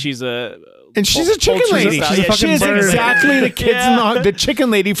she's a chicken lady. She is exactly the kids in the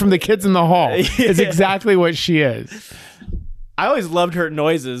chicken lady from the Kids in the Hall. Is exactly what she is. I always loved her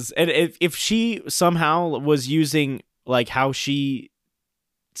noises, and if she somehow was using like how she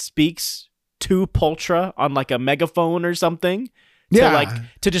speaks to Pultra on like a megaphone or something, to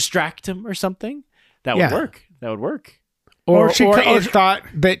distract him or something, that would work. That would work. Or it thought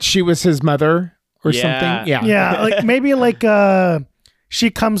that she was his mother or something. Yeah, like maybe like she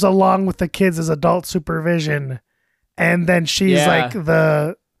comes along with the kids as adult supervision, and then she's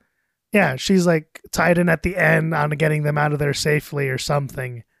she's like tied in at the end on getting them out of there safely or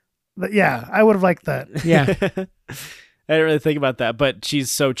something. But yeah, I would have liked that. Yeah. I didn't really think about that, but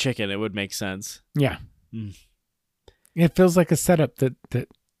she's so chicken, it would make sense. Yeah. It feels like a setup that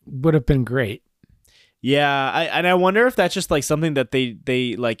would have been great. Yeah, I wonder if that's just like something that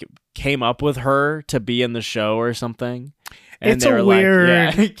they like came up with her to be in the show or something. And it's a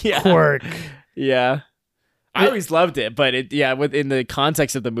weird quirk. Yeah. I always loved it, but within the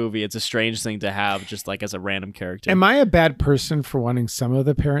context of the movie, it's a strange thing to have just like as a random character. Am I a bad person for wanting some of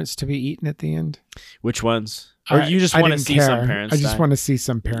the parents to be eaten at the end? Which ones? Or you just want to see some parents? I just want to see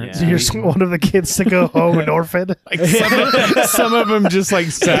some parents. Yeah. You just want one of the kids to go home an orphan. Like some of them just like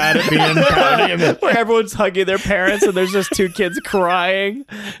sad at the end, where everyone's hugging their parents and there's just two kids crying.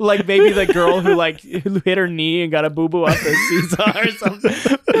 Like maybe the girl who hit her knee and got a boo boo off the seesaw or something.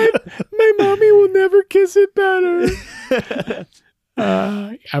 My mommy will never kiss it better.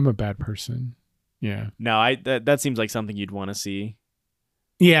 I'm a bad person. Yeah. No, that seems like something you'd want to see.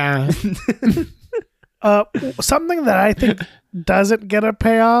 Yeah. Something that I think doesn't get a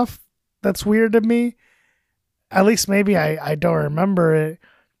payoff that's weird to me, at least maybe I don't remember it,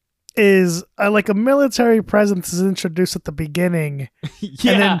 is like a military presence is introduced at the beginning. And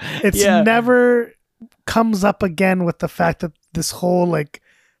then it's never comes up again with the fact that this whole like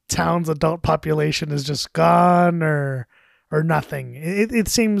town's adult population is just gone or nothing. It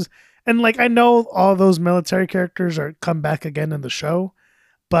seems, and like I know all those military characters come back again in the show,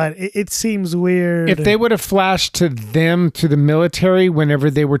 but it seems weird. If they would have flashed to the military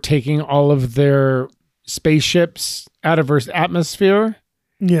whenever they were taking all of their spaceships out of Earth's atmosphere,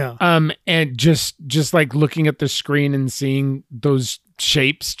 and just like looking at the screen and seeing those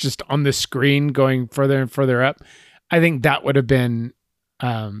shapes just on the screen going further and further up, I think that would have been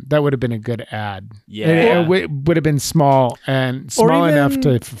a good ad. Yeah, it would have been small enough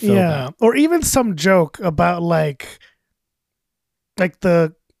to fulfill that. Or even some joke about like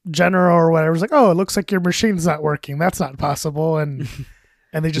the general or whatever is like, oh, it looks like your machine's not working. That's not possible, and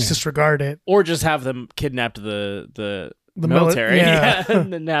they just disregard it, or just have them kidnap the military,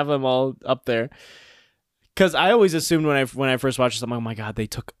 and then have them all up there. Because I always assumed when I first watched this, I'm like, oh my god, they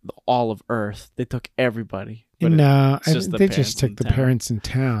took all of Earth, they took everybody. But they just took the parents in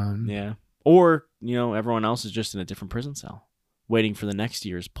town. Yeah, or everyone else is just in a different prison cell, waiting for the next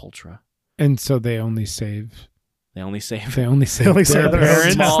year's Pultra, and so they only save. They only save their parents. They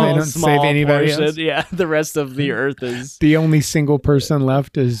don't save anybody else. Yeah, the rest of the Earth is... The only single person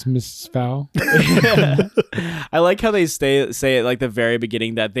left is Mrs. Fowl. I like how they say at like the very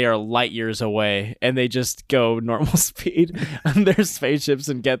beginning that they are light years away and they just go normal speed on their spaceships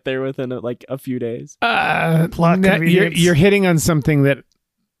and get there within like a few days. You're hitting on something that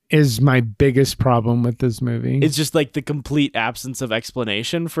is my biggest problem with this movie. It's just like the complete absence of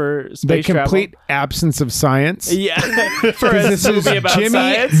explanation for space travel. The complete absence of science. Yeah. For this is Jimmy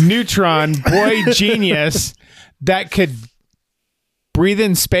science. Neutron, boy genius, that could breathe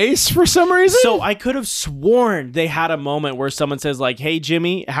in space for some reason. So I could have sworn they had a moment where someone says like, hey,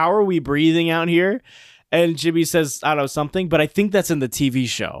 Jimmy, how are we breathing out here? And Jimmy says, I don't know, something. But I think that's in the TV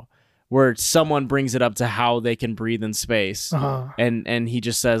show, where someone brings it up to how they can breathe in space. And he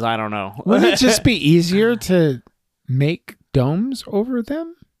just says, I don't know. Wouldn't it just be easier to make domes over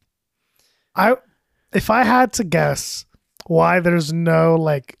them? If I had to guess why there's no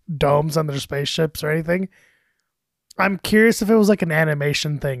like domes on their spaceships or anything, I'm curious if it was like an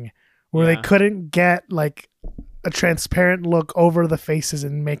animation thing where they couldn't get like a transparent look over the faces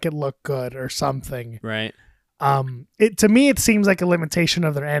and make it look good or something. Right. To me, it seems like a limitation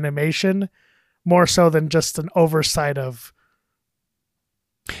of their animation more so than just an oversight of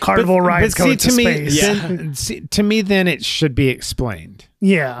carnival rides going to space. To me, then it should be explained.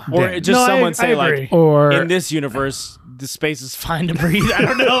 Yeah. Or Then. just No, someone I say like, agree. Or in this universe, the space is fine to breathe. I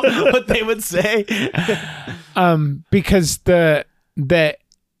don't know what they would say. because the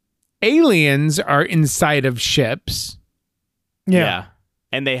aliens are inside of ships Yeah.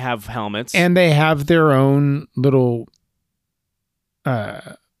 And they have helmets. and they have their own little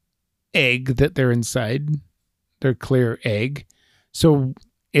egg that they're inside, their clear egg. So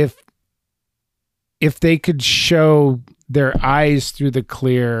if they could show their eyes through the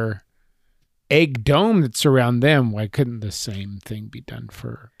clear egg dome that's around them, why couldn't the same thing be done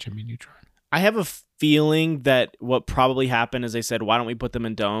for Jimmy Neutron? I have a feeling that what probably happened is they said, why don't we put them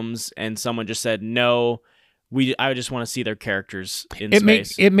in domes? And someone just said, no, I just want to see their characters in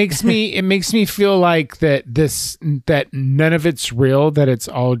space. It makes me feel like that none of it's real, that it's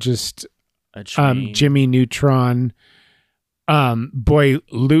all just A dream. Jimmy Neutron, boy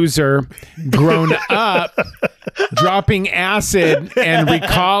loser, grown up, dropping acid and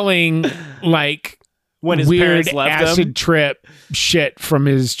recalling like When his weird parents left acid him. trip shit from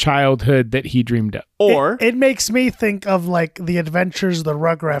his childhood that he dreamed up. Or It makes me think of like the adventures the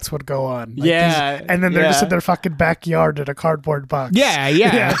Rugrats would go on. Like Yeah, these- and then they're just yeah. in their fucking backyard in a cardboard box.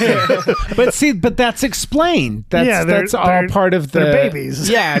 Yeah. but that's explained. That's all they're- part of the they're babies.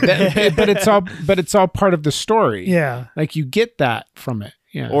 Yeah, but it's all part of the story. Yeah. Like you get that from it.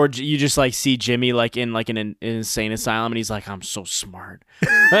 Yeah. Or you just like see Jimmy like in an insane asylum, and he's like, "I'm so smart,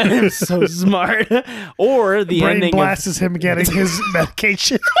 I'm so smart." Or the Brain ending blast is him getting his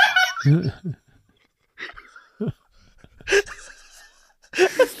medication.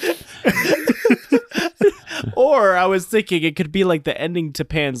 Or I was thinking it could be like the ending to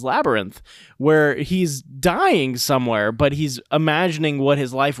Pan's Labyrinth, where he's dying somewhere, but he's imagining what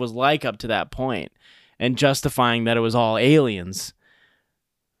his life was like up to that point, and justifying that it was all aliens.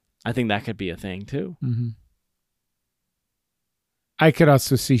 I think that could be a thing too. Mm-hmm. I could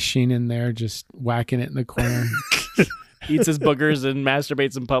also see Sheen in there just whacking it in the corner. Eats his boogers and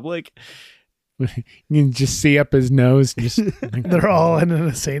masturbates in public. You can just see up his nose. Just They're all in an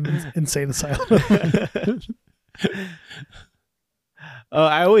insane asylum.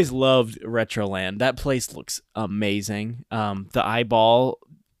 I always loved Retroland. That place looks amazing. The eyeball.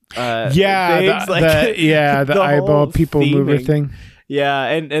 the the eyeball whole people mover theming. thing. Yeah,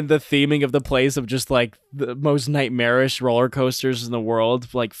 and the theming of the place of just like the most nightmarish roller coasters in the world,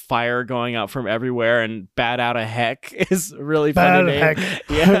 like fire going out from everywhere and Bat Out of Heck is a really Bad funny name. heck.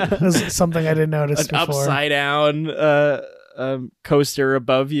 Yeah, That's something I didn't notice an before. upside down coaster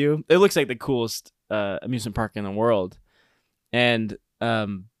above you. It looks like the coolest amusement park in the world, and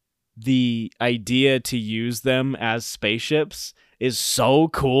the idea to use them as spaceships is so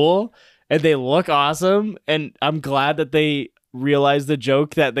cool, and they look awesome. And I'm glad that they realize the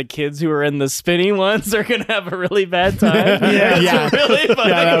joke that the kids who are in the spinning ones are gonna have a really bad time. Yeah. It's really funny.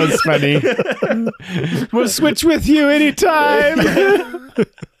 Yeah, that was funny. We'll switch with you anytime.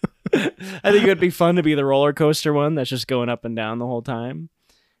 I think it would be fun to be the roller coaster one that's just going up and down the whole time.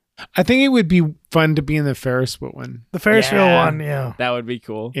 I think it would be fun to be in the Ferris wheel one. The Ferris wheel Yeah. one, yeah. That would be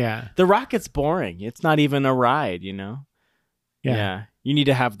cool. Yeah. The rocket's boring. It's not even a ride, you know? Yeah. You need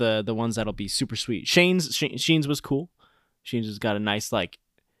to have the ones that'll be super sweet. Sheen's was cool. Sheen's has got a nice, like,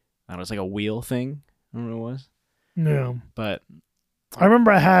 I don't know, it's like a wheel thing. I don't know what it was. Yeah. But I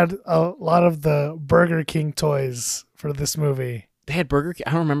remember I had a lot of the Burger King toys for this movie. they had Burger King.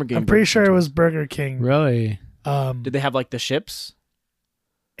 I don't remember getting I'm pretty Burger sure King it was toys. Burger King. Really? Did they have, like, the ships?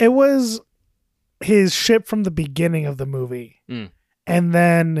 It was his ship from the beginning of the movie. Mm. And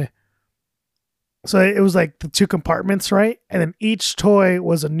then, so it was like the two compartments, right? And then each toy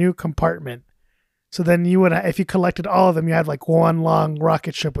was a new compartment. So then you would, if you collected all of them, you had like one long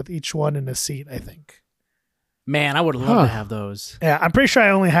rocket ship with each one in a seat, I think. Man, I would love Huh. to have those. Yeah, I'm pretty sure I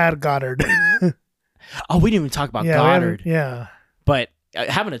only had Goddard. Oh, we didn't even talk about yeah, Goddard. yeah. But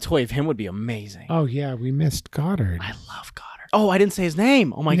having a toy of him would be amazing. Oh, yeah. We missed Goddard. I love Goddard. Oh, I didn't say his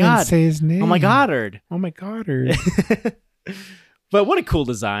name. Oh, my We God. didn't say his name. Oh, my Goddard. Oh, my Goddard. But what a cool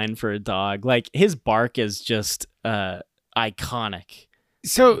design for a dog. Like, his bark is just iconic.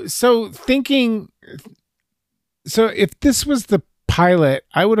 So if this was the pilot,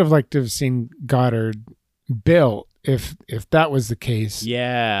 I would have liked to have seen Goddard built if that was the case.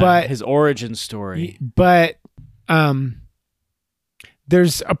 Yeah. But- his origin story. But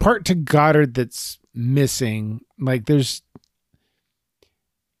there's a part to Goddard that's missing. Like there's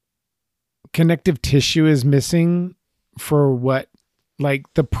connective tissue is missing for what, like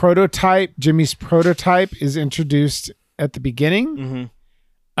the prototype, Jimmy's prototype is introduced at the beginning Mm-hmm.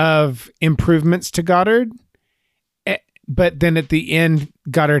 of improvements to Goddard. But then at the end,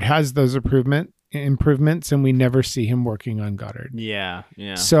 Goddard has those improvements, and we never see him working on Goddard. Yeah.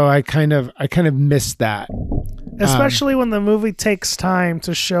 So I kind of missed that. Especially when the movie takes time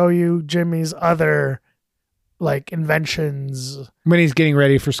to show you Jimmy's other like inventions When he's getting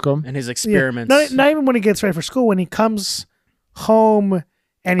ready for school. And his experiments. Not even when he gets ready for school. When he comes home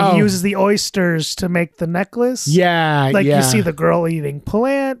and he uses the oysters to make the necklace. Yeah, Like you see the girl eating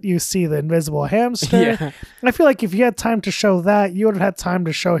plant, you see the invisible hamster. Yeah. I feel like if you had time to show that, you would have had time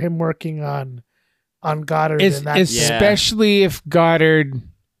to show him working on Goddard. Especially if Goddard,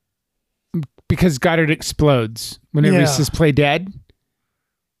 because Goddard explodes whenever he says play dead.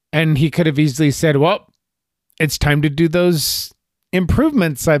 And he could have easily said, well, it's time to do those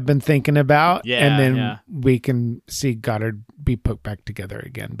improvements I've been thinking about. Yeah, and then we can see Goddard be put back together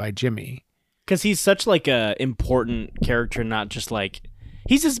again by Jimmy. Because he's such like a important character, not just like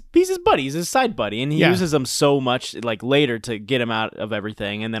he's his buddy, he's his side buddy, and he uses him so much like later to get him out of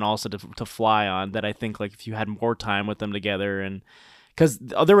everything, and then also to fly on. That I think like if you had more time with them together, and because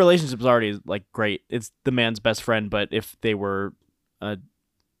their relationship is already like great, it's the man's best friend. But if they were a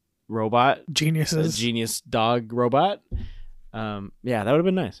robot, geniuses, a genius dog robot, that would have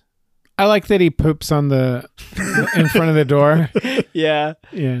been nice. I like that he poops on the in front of the door. Yeah.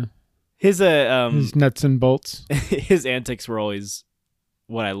 His his nuts and bolts. His antics were always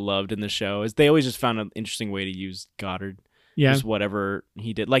what I loved in the show. Is they always just found an interesting way to use Goddard. Yeah. Just whatever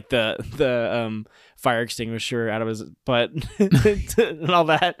he did, like the fire extinguisher out of his butt and all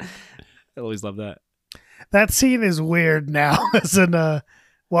that. I always love that. That scene is weird now, as in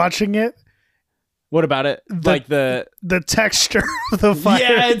watching it. What about it? Like the texture of the fire.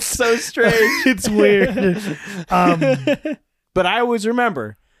 Yeah, it's so strange. It's weird. But I always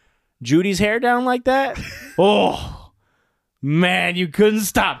remember Judy's hair down like that. Oh man, you couldn't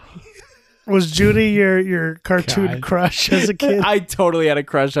stop. Was Judy your cartoon crush as a kid? I totally had a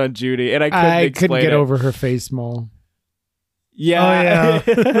crush on Judy, and I couldn't get over her face mole. Yeah.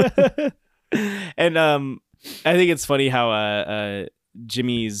 Oh, yeah. And I think it's funny how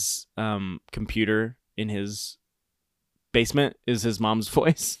Jimmy's computer in his basement is his mom's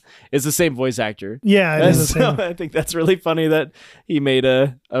voice. It's the same voice actor. Yeah, it is the same. I think that's really funny that he made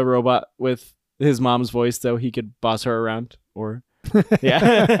a robot with his mom's voice so he could boss her around. Or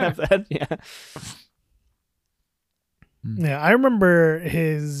yeah. I remember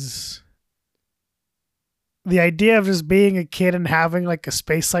the idea of just being a kid and having like a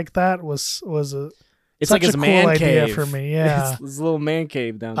space like that was it's like his man cool cave idea for me. Yeah. It's this little man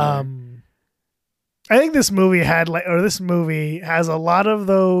cave down there. I think this movie has a lot of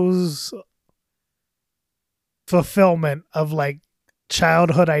those fulfillment of like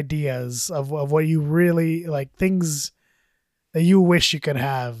childhood ideas of what you really like, things that you wish you could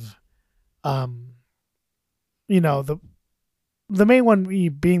have. The main one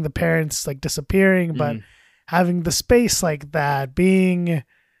being the parents like disappearing, but having the space like that, being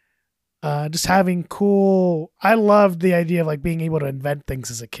just having cool. I loved the idea of like being able to invent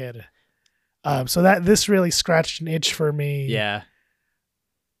things as a kid. So that this really scratched an itch for me. Yeah.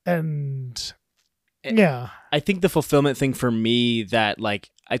 And yeah. I think the fulfillment thing for me that like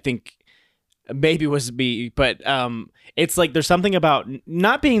I think maybe was me, but it's like there's something about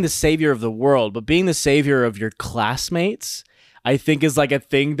not being the savior of the world, but being the savior of your classmates. I think is like a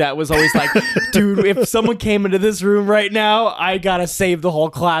thing that was always like, dude, if someone came into this room right now, I gotta save the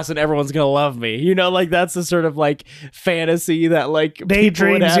whole class and everyone's gonna love me. You know, like that's the sort of like fantasy that like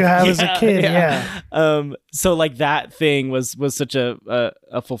daydreams you have as a kid. Yeah. So like that thing was such a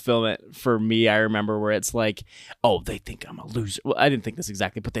fulfillment for me. I remember where it's like, oh, they think I'm a loser. Well, I didn't think this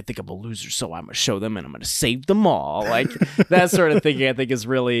exactly, but they think I'm a loser, so I'm gonna show them and I'm gonna save them all. Like that sort of thinking, I think is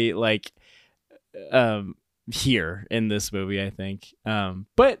really like, here in this movie, I think.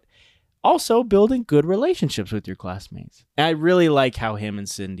 But also building good relationships with your classmates. And I really like how him and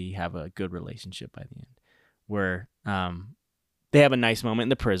Cindy have a good relationship by the end, where they have a nice moment in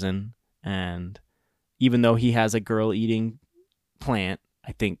the prison, and even though he has a girl eating plant,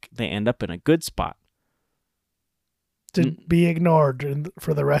 I think they end up in a good spot. To be ignored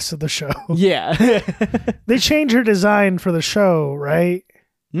for the rest of the show. Yeah. They changed her design for the show, right?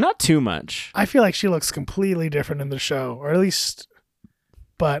 Not too much. I feel like she looks completely different in the show, or at least,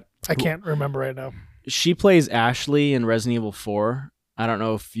 but I can't remember right now. She plays Ashley in Resident Evil 4. I don't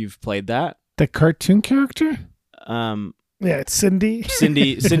know if you've played that. The cartoon character? Yeah, it's Cindy.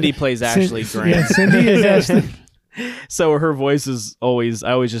 Cindy plays Ashley Grant. Yeah, Cindy is Ashley. So her voice is always,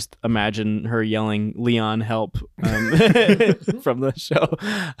 I always just imagine her yelling, "Leon, help," from the show.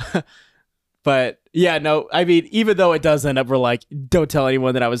 But yeah, no, I mean, even though it does end up, we're like, don't tell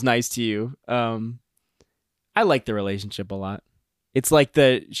anyone that I was nice to you. I like the relationship a lot. It's like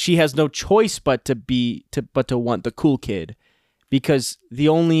she has no choice but to want the cool kid, because the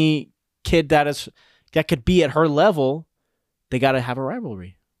only kid that could be at her level, they got to have a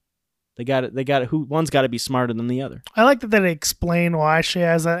rivalry. They got it. One's got to be smarter than the other. I like that they explain why she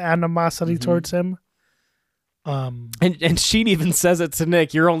has that animosity towards him. And she even says it to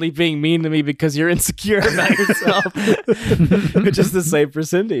Nick, "You're only being mean to me because you're insecure about yourself," which is the same for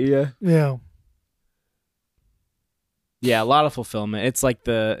Cindy. Yeah. Yeah, a lot of fulfillment. It's like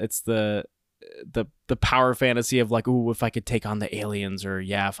the power fantasy of like, ooh, if I could take on the aliens, or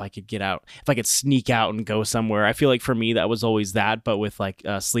if I could sneak out and go somewhere. I feel like for me that was always that, but with like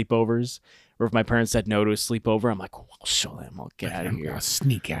sleepovers, or if my parents said no to a sleepover, I'm like, oh, I'll show them. I'll get out of here. I'll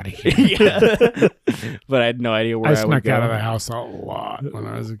sneak out of here. Yeah, but I had no idea where I would snuck go. out of the house a lot when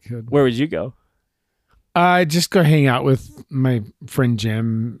I was a kid. Where would you go? I just go hang out with my friend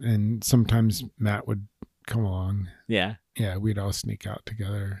Jim, and sometimes Matt would come along. Yeah. Yeah, we'd all sneak out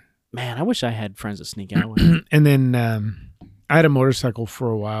together. Man, I wish I had friends to sneak out with. And then I had a motorcycle for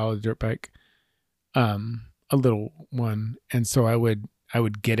a while, a dirt bike, a little one. And so I would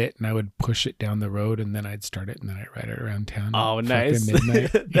get it and I would push it down the road, and then I'd start it and then I'd ride it around town. Oh, nice.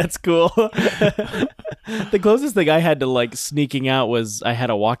 Midnight. That's cool. The closest thing I had to like sneaking out was I had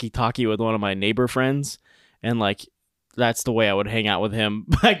a walkie-talkie with one of my neighbor friends, and like that's the way I would hang out with him.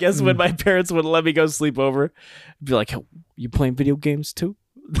 I guess when my parents wouldn't let me go sleep over, I'd be like, "You playing video games too?"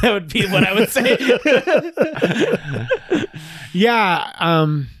 That would be what I would say. Yeah.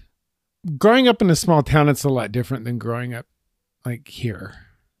 Growing up in a small town, it's a lot different than growing up like here.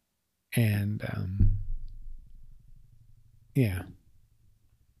 And yeah.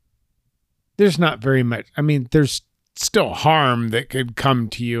 There's not very much. I mean, there's still harm that could come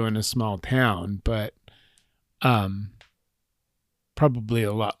to you in a small town, but probably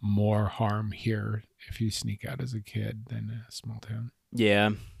a lot more harm here if you sneak out as a kid than in a small town. Yeah.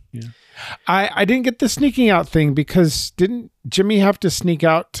 I didn't get the sneaking out thing because didn't Jimmy have to sneak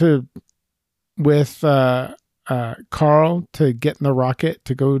out with Carl to get in the rocket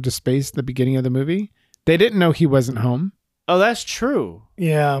to go to space at the beginning of the movie? They didn't know he wasn't home. Oh, that's true.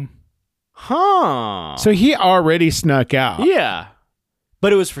 Yeah. Huh. So he already snuck out. Yeah.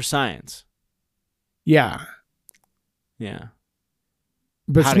 But it was for science. Yeah. Yeah.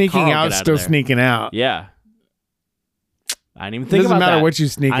 But How did sneaking Carl out get is out of still there? sneaking out. Yeah. I didn't even It think doesn't about matter that. what you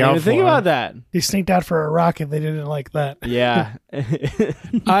sneak I didn't out even think for. about that. He sneaked out for a rocket. They didn't like that. Yeah.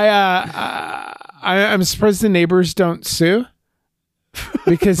 I'm surprised the neighbors don't sue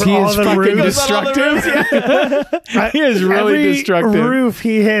because For he all is the fucking roofs. destructive. He is really Every destructive. roof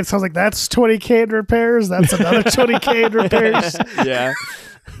he hits, I was like, that's 20K in repairs. That's another 20K in repairs. Yeah.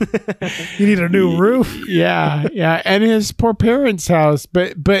 You need a new roof. Yeah, yeah, and his poor parents' house,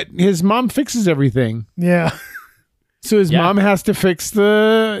 but his mom fixes everything. Yeah. So his Yeah. mom has to fix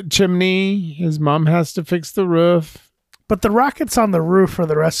the chimney. His mom has to fix the roof. But the rocket's on the roof for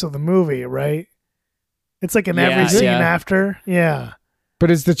the rest of the movie, right? It's like in every scene after. Yeah. But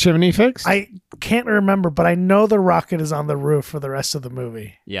is the chimney fixed? I can't remember, but I know the rocket is on the roof for the rest of the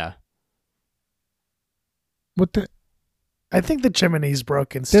movie. Yeah. What the? I think the chimney's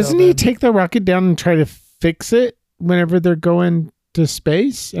broken still. Doesn't he take the rocket down and try to fix it whenever they're going to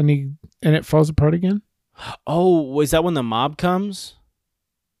space, and it falls apart again? Oh, was that when the mob comes?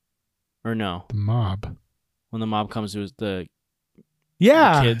 Or no? The mob. When the mob comes, it was the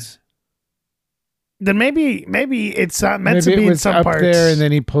kids. Then maybe it's not meant Maybe to be it in was some up parts. there, and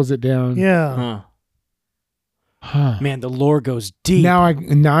then he pulls it down. Yeah. Huh. Huh. Man, the lore goes deep. Now I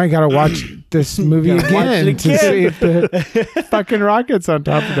gotta watch this movie Gotta watch again it to see if the fucking rocket's on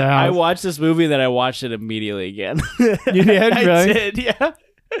top of the house. I watched this movie, then I watched it immediately again. You did? I Really? did, yeah.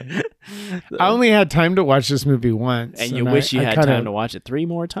 I only had time to watch this movie once. And you wish you had time to watch it 3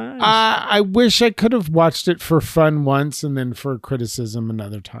 more times? I wish I could have watched it for fun once and then for criticism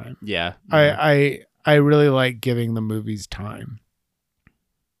another time. Yeah. I really like giving the movies time.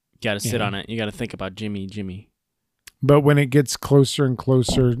 Got to sit Yeah. on it. You got to think about Jimmy. But when it gets closer and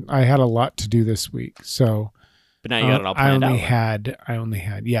closer, I had a lot to do this week. So But now you got it all planned I out. only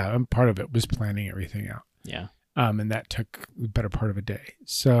had, yeah, and part of it was planning everything out. Yeah. And that took the better part of a day.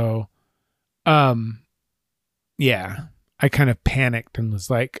 So, yeah, I kind of panicked and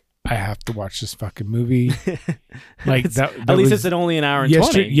was like, I have to watch this fucking movie. Like that At least was it's only an hour and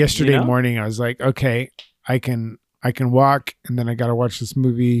 20. Yesterday you know? morning, I was like, okay, I can walk, and then I got to watch this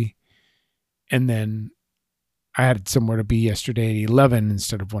movie, and then I had somewhere to be yesterday at 11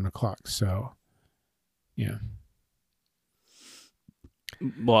 instead of 1:00. So, yeah.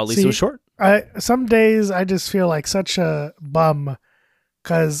 Well, at least it was short. Some days I just feel like such a bum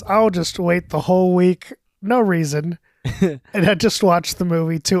because I'll just wait the whole week, no reason, and I just watched the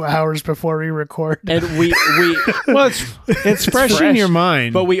movie 2 hours before we record. And we Well, it's fresh in fresh. your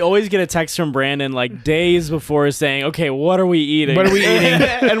mind. but we always get a text from Brandon like days before saying, "Okay, what are we eating? What are we eating?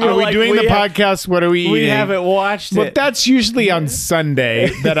 and are we like, doing the have- podcast? What are we eating? We haven't watched But it. that's usually on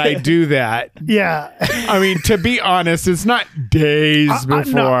Sunday that I do that. Yeah. I mean, to be honest, it's not days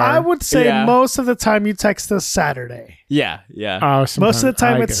before. No, I would say Yeah. most of the time you text us Saturday. Yeah. Oh, Most of the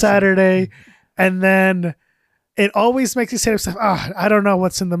time I it's guess. Saturday. And then it always makes you say to yourself, I don't know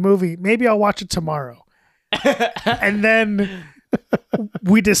what's in the movie. Maybe I'll watch it tomorrow. And then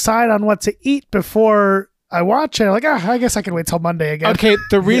we decide on what to eat before I watch it. Like, I guess I can wait till Monday again. Okay,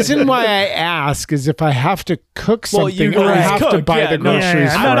 the reason why I ask is if I have to cook Well, something you or I guys have to cook, buy yeah, the no,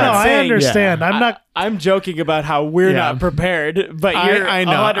 groceries No, for no, it. not I saying- understand. Yeah. I'm joking about how we're Yeah. not prepared, but you're I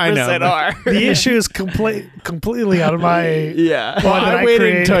know, 100% are. The issue is completely out of my... yeah. Well, What did I I waited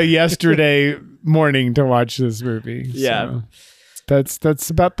create? until yesterday morning to watch this movie. Yeah. So that's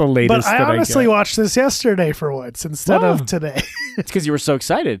about the latest But I that honestly I get. watched this yesterday for once instead Wow. of today. It's because you were so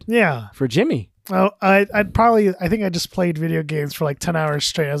excited Yeah. for Jimmy. Well, I think I just played video games for like 10 hours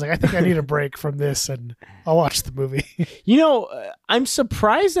straight. I was like, I think I need a break from this and I'll watch the movie. You know, I'm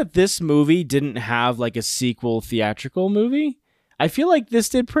surprised that this movie didn't have like a sequel theatrical movie. I feel like this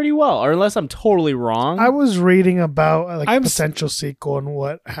did pretty well, or unless I'm totally wrong. I was reading about like I'm potential sequel and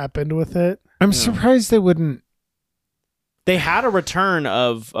what happened with it. I'm surprised they wouldn't. They had a return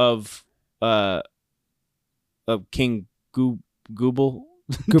of King Gooble.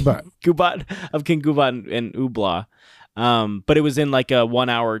 Goodbye. Gubat of King Gubat and Ubla, but it was in like a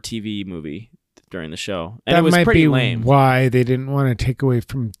 1-hour TV movie during the show, and that it was might pretty be lame. why they didn't want to take away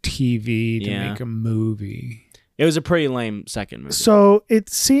from TV to Yeah. make a movie. It was a pretty lame second movie. So it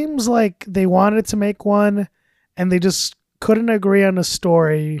seems like they wanted to make one and they just couldn't agree on a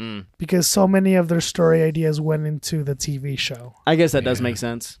story Mm. because so many of their story ideas went into the TV show. I guess that does make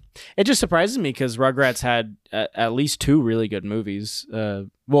sense. It just surprises me because Rugrats had at least 2 really good movies.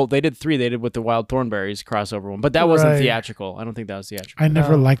 Well, they did 3. They did with the Wild Thornberries crossover one, but that wasn't Right. theatrical. I don't think that was theatrical. I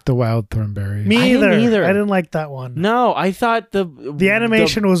never No. liked the Wild Thornberries. Me I didn't either. either. I didn't like that one. No, I thought The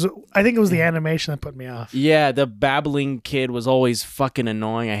animation was, I think it was the animation that put me off. Yeah, the babbling kid was always fucking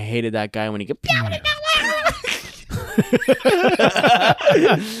annoying. I hated that guy when he could.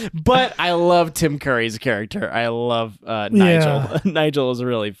 But I love Tim Curry's character. I love Nigel. Yeah. Nigel is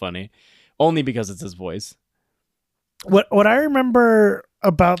really funny, only because it's his voice. What I remember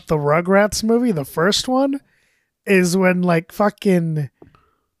about the Rugrats movie, the first one, is when like fucking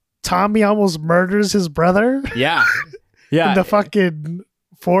Tommy almost murders his brother Yeah, yeah. in the fucking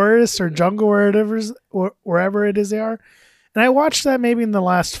forest or jungle wherever it is they are. And I watched that maybe in the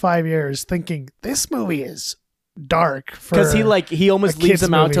last 5 years thinking this movie is dark Because he almost a leaves kid's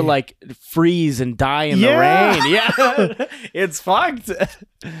them out to movie. like freeze and die in Yeah. the rain. Yeah, it's fucked.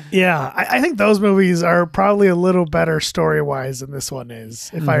 Yeah, I think those movies are probably a little better story wise than this one is,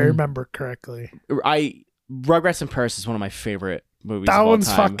 if I remember correctly. Rugrats in Paris is one of my favorite movies. That of all ones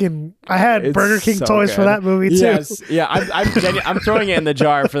time. fucking. I had It's Burger King so toys for good. that movie too. Yes, yeah. I'm throwing it in the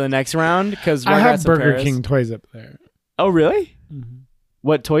jar for the next round because I have Rugrats in Burger Paris. King toys up there. Oh, really?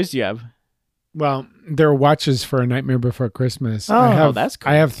 What toys do you have? Well, there are watches for A Nightmare Before Christmas. Oh, I have, that's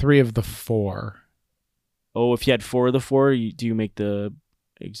cool. I have 3 of the 4. Oh, if you had 4 of the 4, do you make the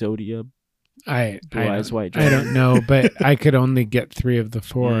Exodia Blue Eyes White I Dragon? don't know, but I could only get 3 of the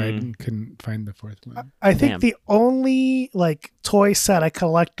 4. Mm. Couldn't find the 4th one. I think Damn. the only like toy set I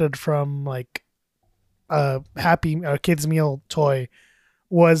collected from like a Happy Kids Meal toy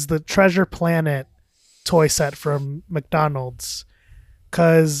was the Treasure Planet toy set from McDonald's,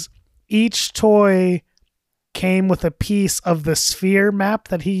 because each toy came with a piece of the sphere map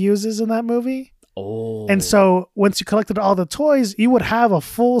that he uses in that movie. Oh, And so once you collected all the toys, you would have a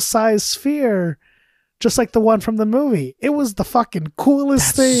full-size sphere just like the one from the movie. It was the fucking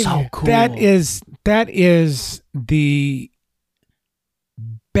coolest thing. so cool. That is the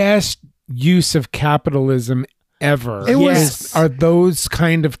best use of capitalism ever. It was- Yes. Are those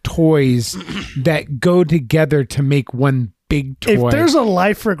kind of toys that go together to make one big toy. If there's a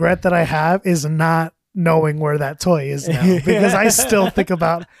life regret that I have is not knowing where that toy is now, because I still think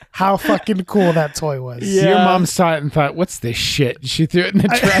about how fucking cool that toy was. Yeah. Your mom saw it and thought, "What's this shit?" She threw it in the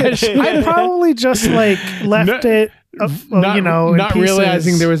trash. I probably just like left it, not, in not pieces.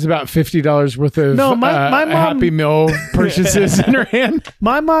 realizing there was about $50 worth of No, my mom- Happy Meal purchases in her hand.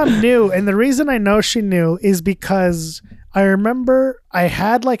 My mom knew, and the reason I know she knew is because I remember I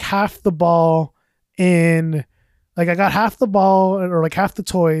had like half the ball in, like I got half the ball or like half the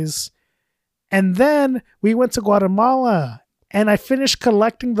toys, and then we went to Guatemala and I finished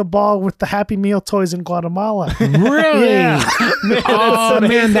collecting the ball with the Happy Meal toys in Guatemala. Really? Yeah. Oh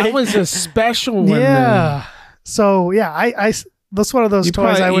man, that was a special one. Yeah. So yeah, I that's one of those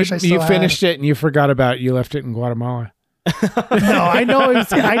toys I wish I still you had. finished it and you forgot about it. You left it in Guatemala. No, I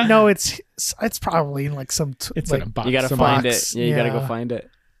know it's probably in like some It's like, in a box. You gotta some find box. it. Yeah, you gotta go Yeah. find it.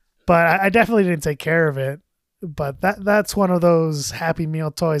 but I definitely didn't take care of it. But that's one of those Happy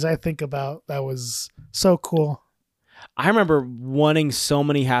Meal toys I think about. That was so cool. I remember wanting so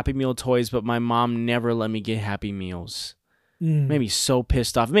many Happy Meal toys, but my mom never let me get Happy Meals. Made me so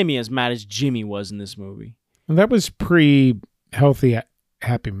pissed off. Made me as mad as Jimmy was in this movie. Well, that was pre-healthy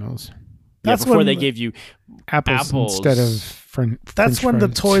Happy Meals. That's before when they gave you Apples Apples. instead of That's French when the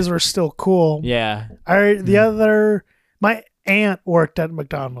fries. toys were still cool. yeah. My aunt worked at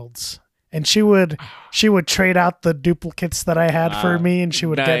McDonald's, and she would trade out the duplicates that I had for me, and she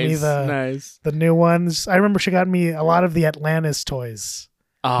would get me the new ones. I remember she got me a lot of the Atlantis toys,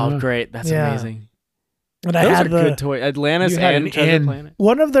 Oh, great! That's Yeah. amazing. and I Those had are good toys. Atlantis You had and an Treasure N. Planet.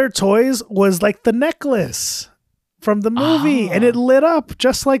 one of their toys was like the necklace from the movie, and it lit up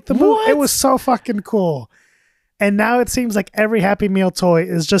just like the movie. What? It was so fucking cool. And now it seems like every Happy Meal toy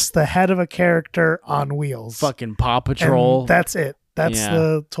is just the head of a character on wheels. Fucking Paw And Patrol. that's it. That's Yeah.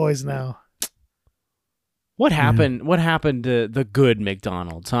 the toys now. What happened? What happened to the good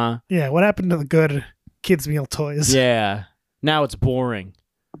McDonald's? Huh? Yeah, what happened to the good kids meal toys? Yeah. Now it's boring.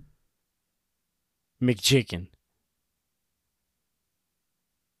 McChicken.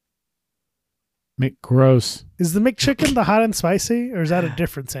 McGross. Is the McChicken the hot and spicy, or is that a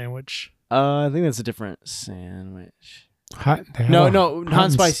different sandwich? I think that's a different sandwich. Hot. they have No, a no, hot not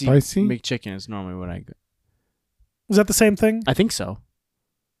and spicy. Spicy. McChicken is normally what I go. Is that the same thing? I think so.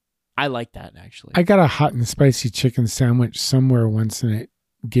 I like that actually. I got a hot and spicy chicken sandwich somewhere once, and it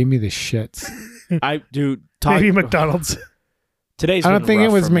gave me the shits. I do. Maybe McDonald's. Today's. I don't been think it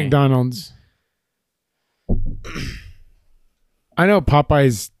rough was for me. McDonald's. I know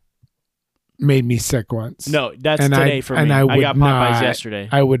Popeyes made me sick once. No, that's And today for me. and I would got Popeyes not, yesterday.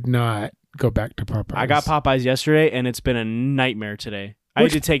 I would not go back to Popeyes. I got Popeyes yesterday, and it's been a nightmare today. I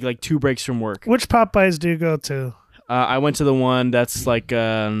had to take like 2 breaks from work. Which Popeyes do you go to? I went to the one that's like,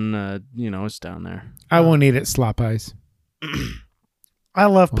 it's down there. I won't eat at Slop Eyes. I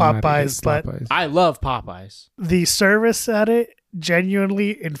love Will not eat at Popeyes, but Slop Eyes. I love Popeyes. the service at it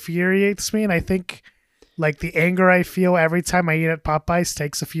genuinely infuriates me, and I think like the anger I feel every time I eat at Popeyes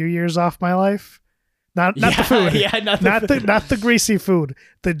takes a few years off my life. Not the food. Yeah, Not the greasy food.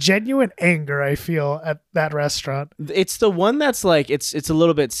 The genuine anger I feel at that restaurant. It's the one that's like it's a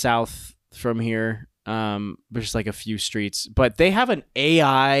little bit south from here, but just like a few streets. But they have an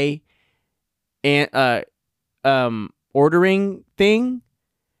AI and ordering thing,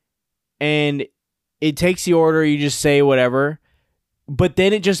 and it takes the order. You just say whatever, but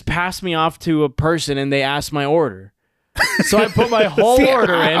then it just passed me off to a person, and they asked my order. So I put my whole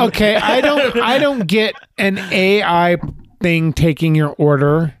order in. Okay, I don't get an AI thing taking your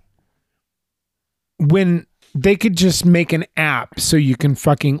order when they could just make an app so you can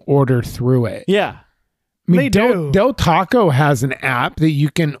fucking order through it. Yeah. I mean, They do. Del Taco has an app that you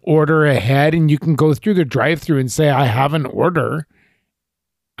can order ahead, and you can go through the drive-through and say, "I have an order."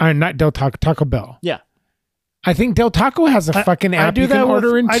 Not Del Taco, Taco Bell. Yeah. I think Del Taco has a fucking app you can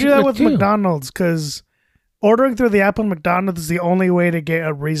order into. I do that with McDonald's because ordering through the app on McDonald's is the only way to get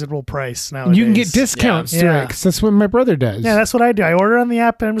a reasonable price nowadays. You can get discounts through Yeah. it, 'cause that's what my brother does. Yeah, that's what I do. I order on the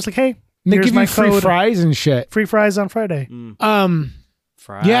app and I'm just like, hey, And they here's give my you free code. fries and shit. Free fries on Friday.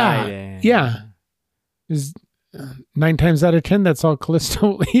 Friday. Yeah. Is 9 times out of 10, that's all Callisto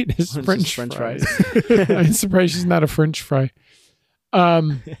will eat is It's French, just French fries. I'm surprised she's not a French fry.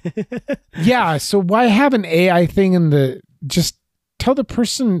 Yeah. So why have an AI thing in the? Just tell the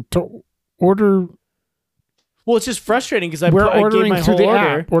person to order. Well, it's just frustrating because I We're gave ordering my through whole the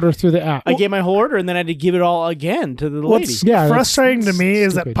order. app. Order through the app. I gave my whole order, and then I had to give it all again to the lady. What's Yeah, that's- frustrating to me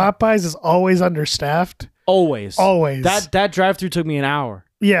is that stupid. Popeyes is always understaffed. Always. Always. That drive-through took me an hour.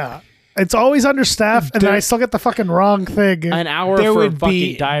 Yeah. It's always understaffed, and then There- I still get the fucking wrong thing. An hour There for would fucking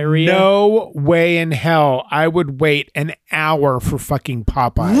be diarrhea. no way in hell I would wait an hour for fucking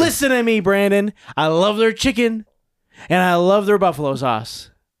Popeyes. Listen to me, Brandon. I love their chicken, and I love their buffalo sauce.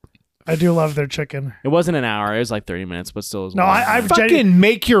 I do love their chicken. It wasn't an hour. It was like 30 minutes, but still. It was No, long. I've Fucking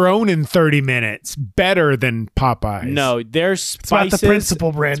make your own in 30 minutes. Better than Popeyes. No, their It's about spices. the principle,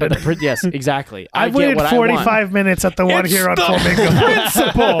 It's Brandon. about the yes, exactly. I I've get waited what I want. 45 minutes at the one It's here on the Flamingo.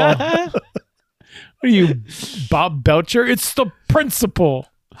 principle. What are you, Bob Belcher? It's the principle.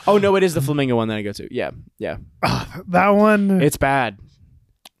 Oh no, it is the flamingo one that I go to. Yeah, yeah. That one, It's bad.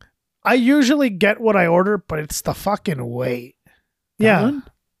 I usually get what I order, but it's the fucking wait. Yeah. one?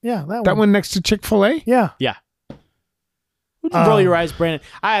 Yeah, That one next to Chick-fil-A? Yeah. Would you roll your eyes, Brandon?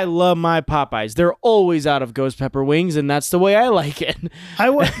 I love my Popeyes. They're always out of ghost pepper wings, and that's the way I like it.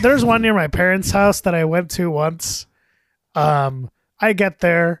 There's one near my parents' house that I went to once. I get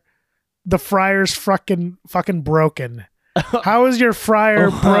there, the fryer's fucking broken. How is your fryer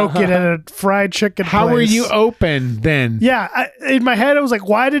broken at a fried chicken place? How were you open then? Yeah, in my head I was like,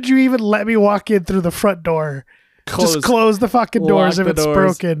 why did you even let me walk in through the front door? Just close the fucking doors if it's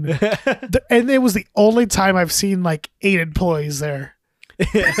broken. And it was the only time I've seen like 8 employees there.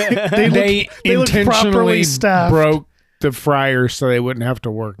 They looked properly intentionally staffed. broke the fryer so they wouldn't have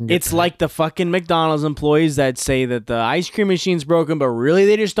to work. And It's like the fucking McDonald's employees that say that the ice cream machine's broken, but really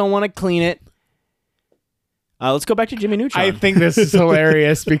they just don't want to clean it. Let's go back to Jimmy Neutron. I think this is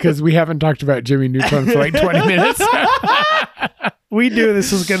hilarious because we haven't talked about Jimmy Neutron for like 20 minutes. We knew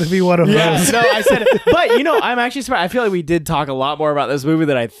this was going to be one of those. No, I said it. But, I'm actually surprised. I feel like we did talk a lot more about this movie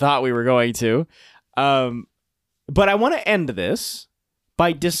than I thought we were going to. But I want to end this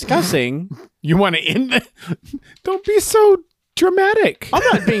by discussing... You want to end it? Don't be so dramatic. I'm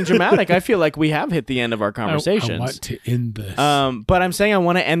not being dramatic. I feel like we have hit the end of our conversations. I want to end this. But I'm saying I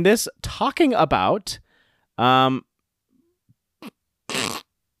want to end this talking about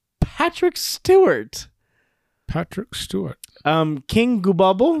Patrick Stewart. Patrick Stewart. King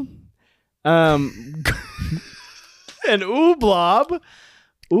Goobubble. And Ooblob.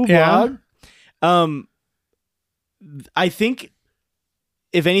 Yeah. I think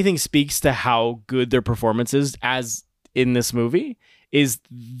if anything speaks to how good their performance is as in this movie is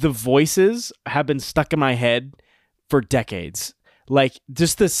the voices have been stuck in my head for decades. Like,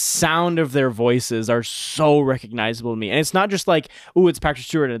 just the sound of their voices are so recognizable to me. And it's not just like, ooh, it's Patrick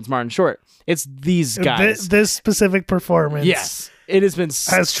Stewart and it's Martin Short. It's these guys. This specific performance. Yes. It has been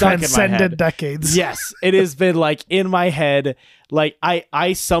has stuck in my transcended head. decades. Yes. It has been like in my head. Like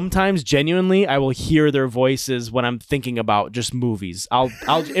I sometimes genuinely I will hear their voices when I'm thinking about just movies.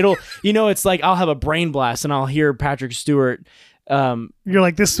 It's like I'll have a brain blast and I'll hear Patrick Stewart. You're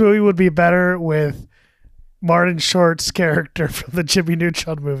like, this movie would be better with Martin Short's character from the Jimmy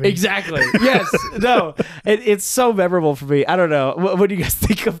Neutron movie. Exactly. Yes. No. It's so memorable for me. I don't know. What do you guys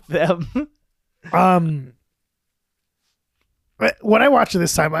think of them? When I watched it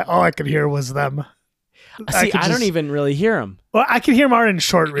this time, all I could hear was them. See, I don't even really hear them. Well, I can hear Martin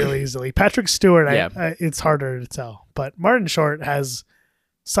Short really easily. Patrick Stewart, Yeah. it's harder to tell. But Martin Short has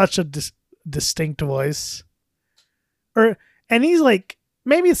such a distinct voice. And he's like,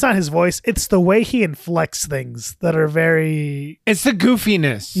 maybe it's not his voice. It's the way he inflects things that are very... It's the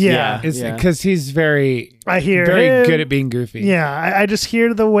goofiness. Yeah. It's because he's very him. good at being goofy. Yeah. I just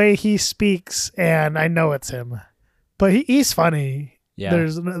hear the way he speaks and I know it's him. But he's funny. Yeah.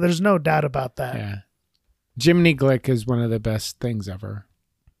 There's no doubt about that. Yeah. Jiminy Glick is one of the best things ever.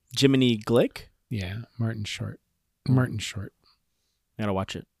 Jiminy Glick? Yeah. Martin Short. Martin Short. I gotta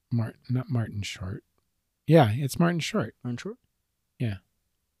watch it. Not Martin Short. Yeah, it's Martin Short. Martin Short? Yeah.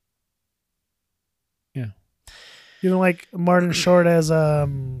 Yeah. You know, like Martin Short as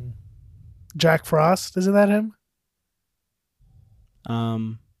Jack Frost? Isn't that him?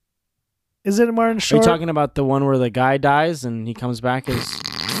 Is it Martin Are Short? you talking about the one where the guy dies and he comes back as...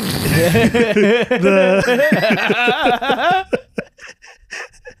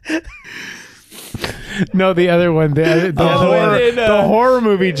 No, the other one. The horror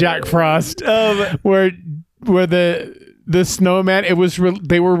movie Jack Frost, where the snowman.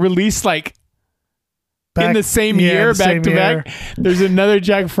 They were released like in the same year, back to back. There's another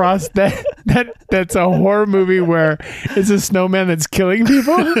Jack Frost that's a horror movie where it's a snowman that's killing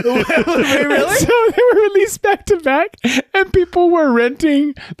people. Really? So they were released back to back, and people were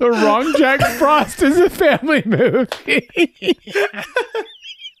renting the wrong Jack Frost as a family movie.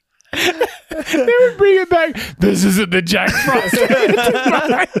 They would bring it back. This isn't the Jack Frost.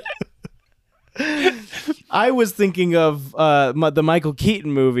 I was thinking of the Michael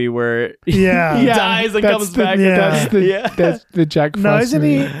Keaton movie where he Yeah. dies and that's comes the- back. That's the Jack Frost. No, isn't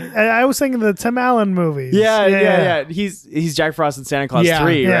he? movie. I was thinking the Tim Allen movies. Yeah. He's Jack Frost in Santa Claus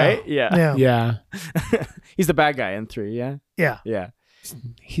 3, Yeah. right? Yeah. Yeah, He's the bad guy in 3, yeah? Yeah. Yeah.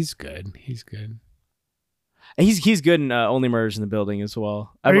 he's good. He's good. And he's good in Only Murders in the Building as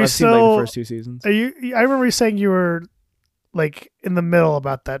well. Are you I've seen like still- the first 2 seasons. I remember you saying you were like in the middle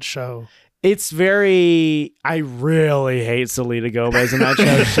about that show. It's very... I really hate Selena Gomez in that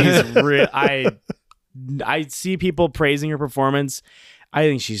show. She's I see people praising her performance. I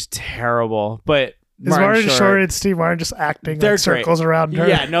think she's terrible. But Is Martin Short and Steve Martin just acting They're like circles around her?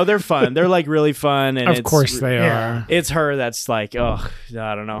 Yeah, no, they're fun. They're like really fun. And Of course they are. It's her that's like, oh,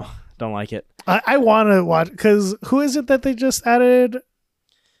 I don't know. Don't like it. I want to watch because who is it that they just added?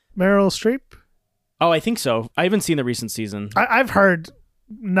 Meryl Streep. Oh, I think so. I haven't seen the recent season. I've heard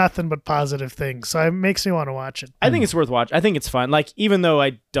nothing but positive things, so it makes me want to watch it. I think it's worth watching. I think it's fun. Like, even though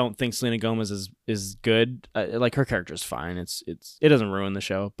I don't think Selena Gomez is good, like her character's fine. It doesn't ruin the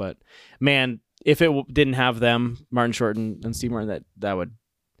show. But man, if it didn't have them, Martin Short and Steve Martin,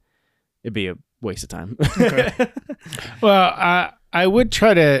 it'd be a waste of time. Okay. Well, I would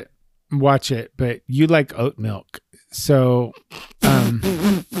try to watch it, but you like oat milk, so.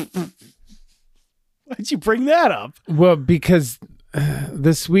 Why'd you bring that up? Well, because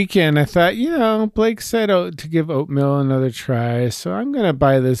this weekend I thought, Blake said to give oatmeal another try, so I'm gonna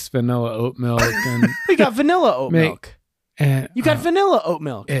buy this vanilla oat milk. And we got vanilla oat milk. And you got vanilla oat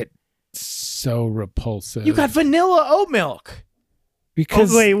milk. It's so repulsive. You got vanilla oat milk.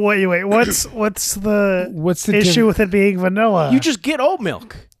 Because wait. What's the issue with it being vanilla? You just get oat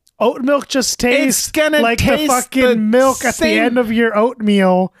milk. Oat milk just tastes like taste the fucking milk at the end of your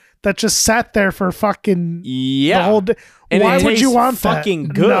oatmeal that just sat there for fucking the whole day. And why would you want fucking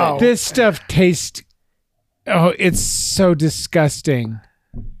that? Good. No. This stuff tastes. Oh, it's so disgusting.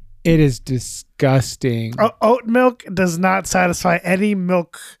 It is disgusting. Oat milk does not satisfy any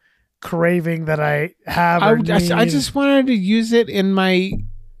milk craving that I have. I just wanted to use it in my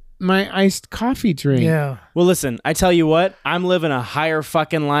iced coffee drink. Yeah. Well, listen, I tell you what, I'm living a higher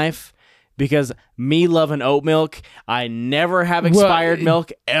fucking life because me loving oat milk, I never have expired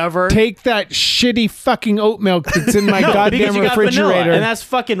milk ever. Take that shitty fucking oat milk that's in my goddamn refrigerator. Vanilla, and that's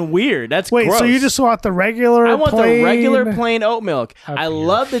fucking weird. That's Wait, gross. so you just want the regular I want plain... the regular plain oat milk. I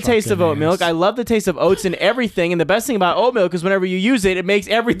love the taste of oat milk. I love the taste of oats and everything. And the best thing about oat milk is whenever you use it, it makes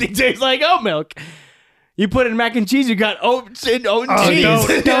everything taste like oat milk. You put it in mac and cheese, you got oats and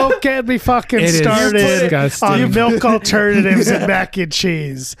cheese. Don't get me fucking started on milk alternatives in mac and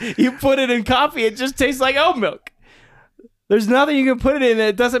cheese. You put it in coffee, it just tastes like oat milk. There's nothing you can put it in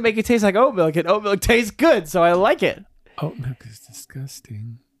that doesn't make it taste like oat milk, and oat milk tastes good, so I like it. Oat milk is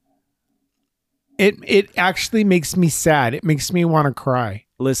disgusting. It actually makes me sad. It makes me want to cry.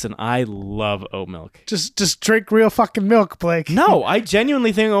 Listen, I love oat milk. Just drink real fucking milk, Blake. No, I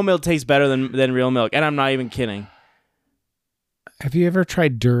genuinely think oat milk tastes better than real milk, and I'm not even kidding. Have you ever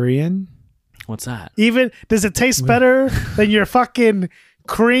tried durian? What's that? Does it taste better than your fucking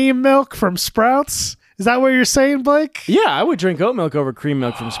cream milk from Sprouts? Is that what you're saying, Blake? Yeah, I would drink oat milk over cream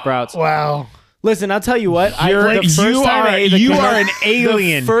milk from Sprouts. Wow. Listen, I'll tell you what. You are an alien. You are an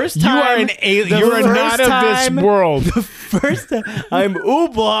alien. You are not of this world. The first time I'm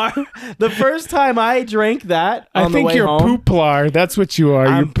ooblar. The first time I drank that on the way home. I think you're pooplar. That's what you are.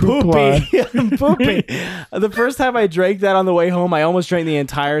 I'm you're pooplar. Poopy. I'm poopy. The first time I drank that on the way home, I almost drank the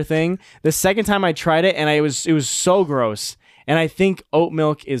entire thing. The second time I tried it, and it was so gross. And I think oat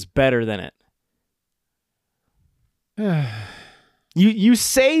milk is better than it. You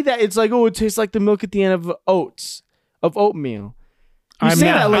say that it's like, oh, it tastes like the milk at the end of oatmeal.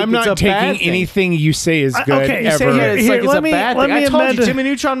 I'm not taking anything you say is good. Okay, ever. It's like it's a bad thing. I told you Jimmy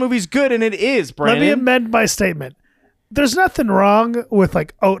Neutron movie's good, and it is, Brandon. Let me amend my statement. There's nothing wrong with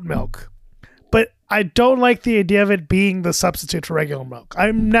like oat milk, but I don't like the idea of it being the substitute for regular milk.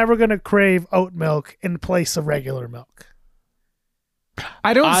 I'm never going to crave oat milk in place of regular milk.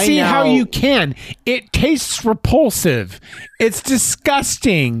 I don't see how you can. It tastes repulsive. It's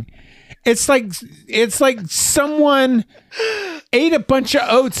disgusting. It's like someone ate a bunch of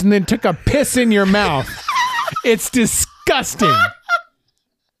oats and then took a piss in your mouth. It's disgusting.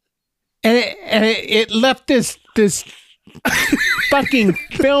 And it left this fucking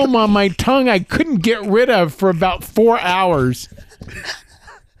film on my tongue I couldn't get rid of for about 4 hours.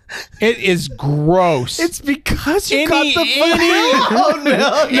 It is gross. It's because you got the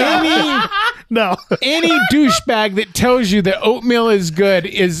vanilla. Any douchebag that tells you that oatmeal is good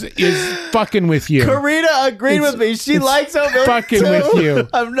is fucking with you. Karina agreed with me. She likes oat milk fucking too. With you.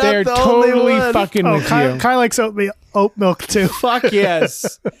 I'm not They're the totally only one. fucking with you. Kai likes oat milk too. Fuck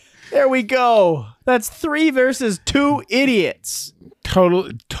yes. There we go. That's 3 versus 2 idiots.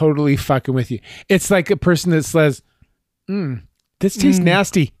 Totally fucking with you. It's like a person that says, this tastes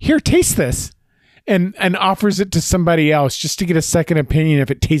nasty. Here, taste this. And offers it to somebody else just to get a second opinion if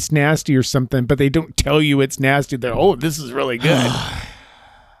it tastes nasty or something, but they don't tell you it's nasty. They're, oh, this is really good.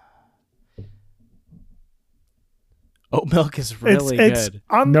 Oat milk is really good.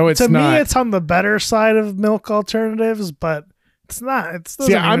 No, it's not. To me, it's on the better side of milk alternatives, but it's not.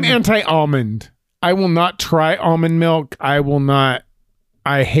 See, I'm anti-almond. I will not try almond milk. I will not.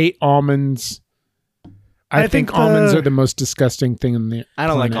 I hate almonds. I think almonds are the most disgusting thing in the I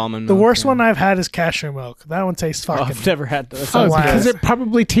don't like planet. almond The milk. worst one I've had is cashew milk. That one tastes Oh, fucking. I've never had that. Oh, Wow. because it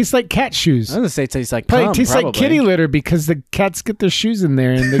probably tastes like cat shoes. I was gonna say it tastes like Probably cum, tastes like kitty litter because the cats get their shoes in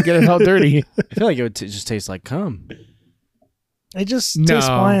there and they get it all dirty. I feel like it would just taste like cum. It just tastes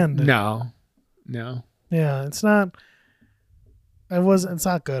bland. No. Yeah, it's not. It's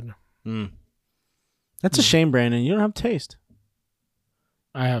not good. That's a shame, Brandon. You don't have taste.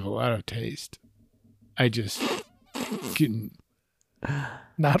 I have a lot of taste. I just can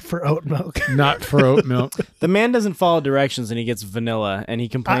Not for oat milk. not for oat milk. The man doesn't follow directions and he gets vanilla and he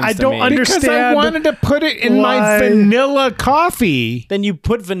complains I to don't me. understand. Because I wanted to put it in my why- vanilla coffee. Then you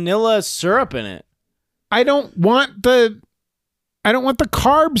put vanilla syrup in it. I don't want the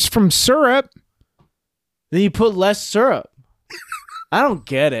carbs from syrup. Then you put less syrup. I don't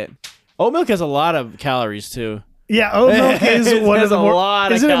get it. Oat milk has a lot of calories too. Yeah, oat milk is It one of has the a more.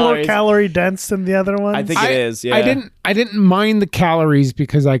 lot of Isn't it more calories. calorie dense than the other ones? I think it is. Yeah. I didn't mind the calories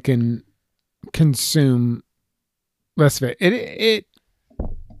because I can consume less of it. It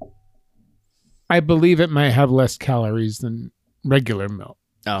I believe it might have less calories than regular milk.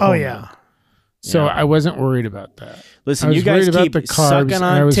 Oh yeah. So Yeah. I wasn't worried about that. I Listen, was you guys worried about keep the carbs, sucking and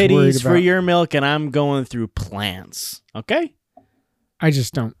I on was worried titties for about- your milk, and I'm going through plants. Okay? I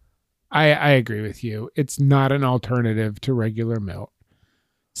just don't. I agree with you. It's not an alternative to regular milk.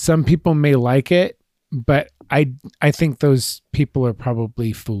 Some people may like it, but I think those people are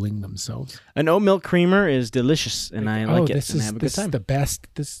probably fooling themselves. An oat milk creamer is delicious, and I like it, and I have a good this time. is the best.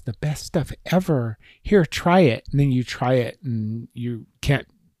 This is the best stuff ever. Here, try it. And then you try it, and you can't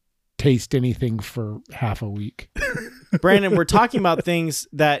taste anything for half a week. Brandon, we're talking about things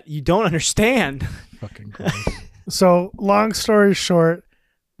that you don't understand. Fucking gross. So long story short,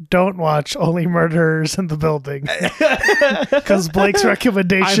 don't watch Only Murderers in the Building because Blake's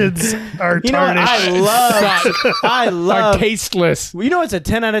recommendations are You know what? tarnished. I Are love. tasteless. You know, it's a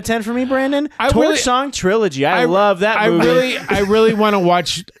 10 out of 10 for me, Brandon. I Torch really- Song Trilogy. I love that movie. I really want to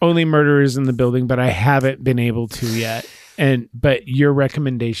watch Only Murderers in the Building, but I haven't been able to yet. But your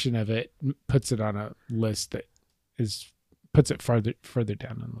recommendation of it puts it on a list that puts it further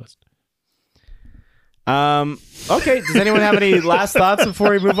down on the list. Okay. Does anyone have any last thoughts before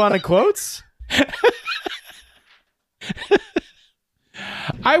we move on to quotes?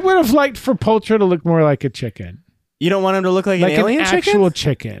 I would have liked for Poltra to look more like a chicken, You don't want him to look like an alien actual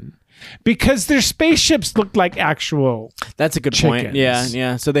chicken, because their spaceships looked like actual. That's a good point. chickens.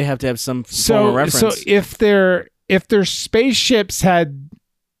 Yeah. So they have to have some form of So reference. if their spaceships had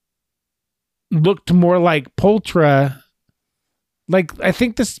looked more like Poltra, like I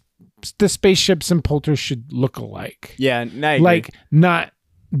think the spaceships and Poltra should look alike. yeah, no, I agree. Like not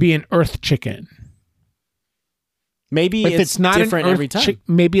be an Earth chicken. maybe If it's not different every time.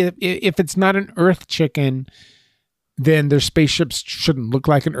 Maybe if it's not an Earth chicken, then their spaceships shouldn't look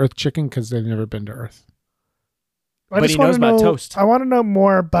like an Earth chicken because they've never been to Earth. But he knows about toast. I want to know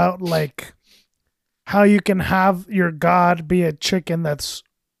more about like how you can have your god be a chicken that's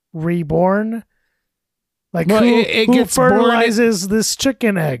reborn. Like Well, who, it who gets born- fertilizes this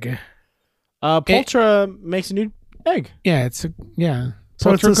chicken egg? Poltra makes a new egg. Yeah, So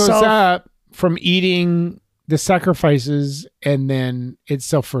Poltra it's a goes self- up from eating the sacrifices, and then it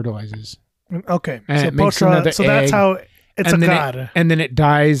self-fertilizes. Okay, And so it makes Potra, another so that's egg, how it's and a then god. and then it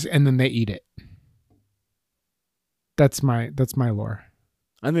dies, and then they eat it. That's my lore.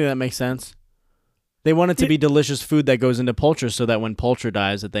 I think that makes sense. They want it to be delicious food that goes into Poltra so that when Poltra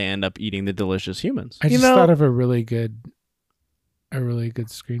dies, that they end up eating the delicious humans. I You just know- thought of a really good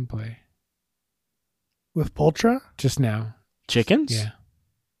screenplay With Poltra? just now. Chickens? Yeah.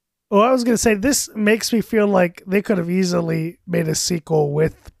 Well, I was going to say, this makes me feel like they could have easily made a sequel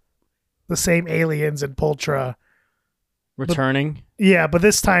with the same aliens and Poltra. Returning. Yeah, but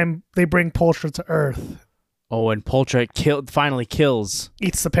this time they bring Poltra to Earth, Oh, and Poltra finally kills.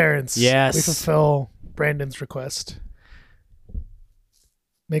 eats the parents. Yes. We fulfill Brandon's request.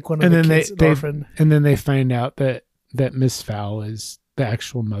 Make one of And the then kids an orphan. and then they find out that Miss Fowl is the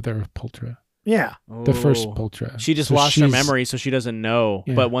actual mother of Poltra, Yeah. the first Oh. Poltra. She just So lost her she's- memory, so she doesn't know.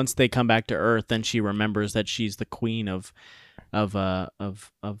 Yeah. But once they come back to Earth, then she remembers that she's the queen of them,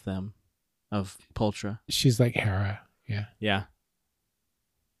 of Poltra. She's like Hera. Yeah. Yeah.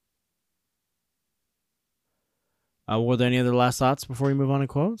 Were there any other last thoughts before we move on to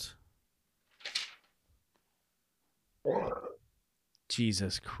quotes?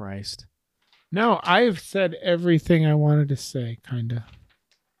 Jesus Christ. No, I've said everything I wanted to say, kinda.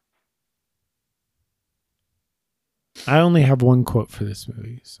 I only have one quote for this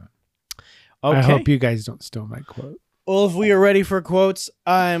movie, so Okay. I hope you guys don't steal my quote. Well, if we are ready for quotes,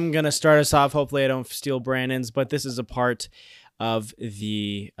 I'm going to start us off. Hopefully I don't steal Brandon's, but this is a part of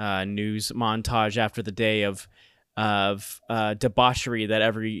the news montage after the day of debauchery that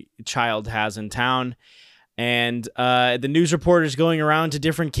every child has in town. And the news reporter's going around to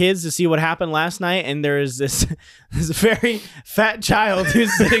different kids to see what happened last night. And there is this very fat child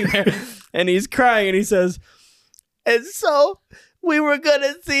who's sitting there and he's crying and he says, and so we were going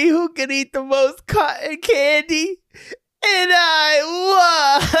to see who could eat the most cotton candy. And I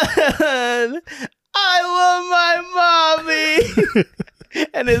won. I won my mommy.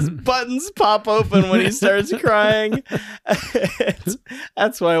 And his buttons pop open when he starts crying.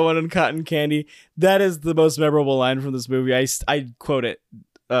 That's why I wanted cotton candy. That is the most memorable line from this movie. I quote it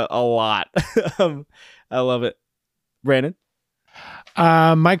a lot. I love it. Brandon?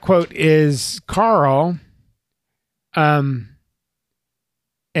 My quote is Carl.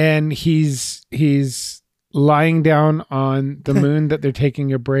 And he's lying down on the moon that they're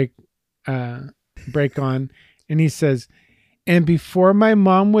taking a break on, and he says, and before my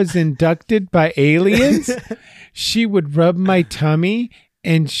mom was inducted by aliens, she would rub my tummy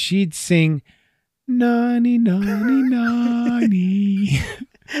and she'd sing, "Nani, nani, nani."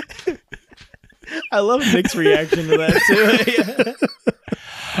 I love Nick's reaction to that too.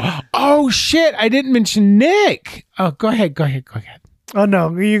 Oh shit! I didn't mention Nick. Oh, go ahead. Oh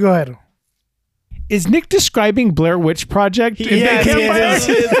no, you go ahead. Is Nick describing Blair Witch Project? Yes,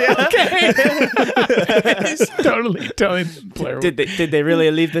 okay. He's totally Blair Witch. Did they really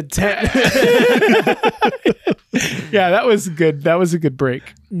leave the tent? Yeah, that was good. That was a good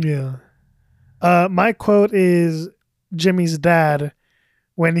break. Yeah. My quote is Jimmy's dad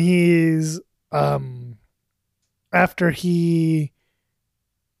when he's after he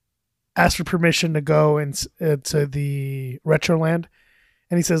asked for permission to go to the Retroland.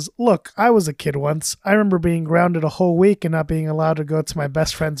 And he says, look, I was a kid once. I remember being grounded a whole week and not being allowed to go to my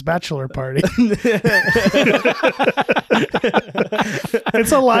best friend's bachelor party.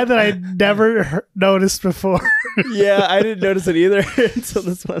 It's a line that I never noticed before. Yeah, I didn't notice it either until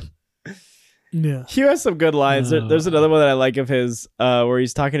this one. Yeah. He has some good lines. There's another one that I like of his where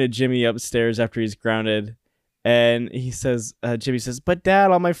he's talking to Jimmy upstairs after he's grounded. And he says, Jimmy says, but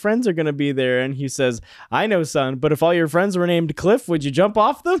Dad, all my friends are going to be there. And he says, I know, son, but if all your friends were named Cliff, would you jump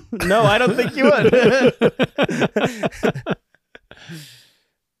off them? No, I don't think you would.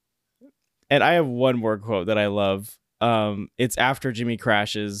 And I have one more quote that I love. It's after Jimmy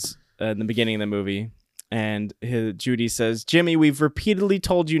crashes in the beginning of the movie. And Judy says, Jimmy, we've repeatedly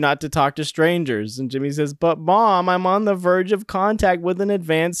told you not to talk to strangers. And Jimmy says, but Mom, I'm on the verge of contact with an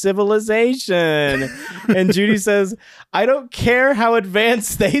advanced civilization. And Judy says, I don't care how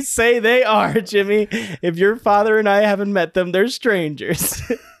advanced they say they are, Jimmy. If your father and I haven't met them, they're strangers.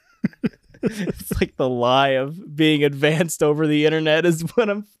 It's like the lie of being advanced over the internet is what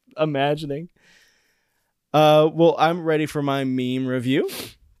I'm imagining. Well, I'm ready for my meme review.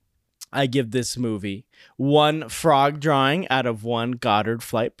 I give this movie 1 frog drawing out of 1 Goddard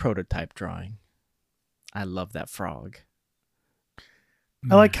flight prototype drawing. I love that frog.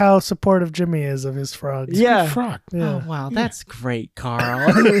 I like how supportive Jimmy is of his frogs. Yeah. Frog. Yeah. Oh, wow. That's great,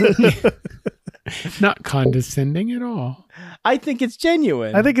 Carl. Not condescending at all. I think it's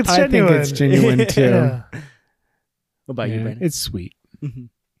genuine. I think it's I genuine. think it's genuine too. Yeah. What about you, Brandon? It's sweet. Mhm.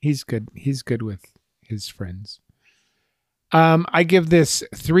 He's good. He's good with his friends. I give this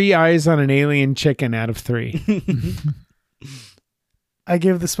 3 eyes on an alien chicken out of 3. I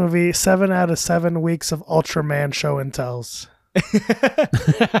give this movie 7 out of 7 weeks of Ultraman show and tells.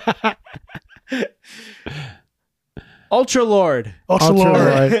 Ultra Lord. Ultra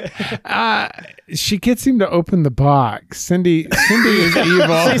Lord. She gets him to open the box. Cindy is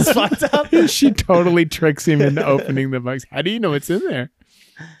evil. She's fucked up. She totally tricks him into opening the box. How do you know it's in there?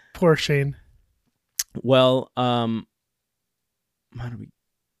 Poor Shane. Well, how do we?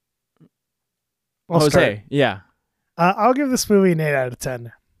 I'll Jose, start. yeah. I'll give this movie an 8 out of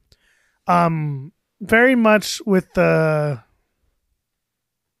 10. Very much with the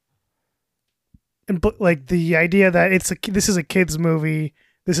like the idea that this is a kids movie.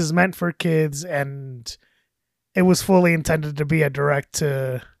 This is meant for kids, and it was fully intended to be a direct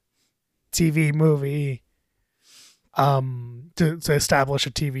to TV movie. To establish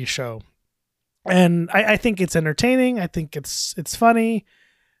a TV show, and I think it's entertaining. I think it's funny.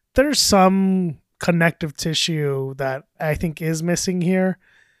 There's some connective tissue that I think is missing here.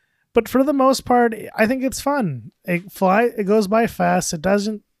 But for the most part, I think it's fun. It goes by fast. It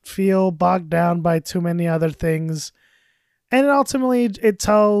doesn't feel bogged down by too many other things. And ultimately, it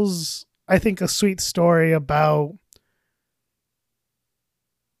tells, I think, a sweet story about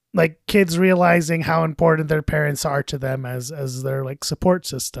like kids realizing how important their parents are to them as their like support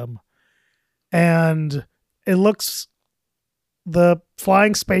system. And it looks, the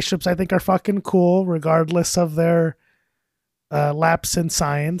flying spaceships I think are fucking cool regardless of their lapse in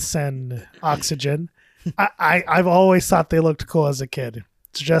science and oxygen. I've always thought they looked cool as a kid.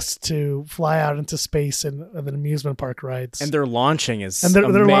 Just to fly out into space and an amusement park rides. And their launching is their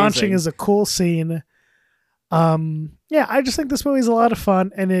launching amazing. is a cool scene. Yeah, I just think this movie is a lot of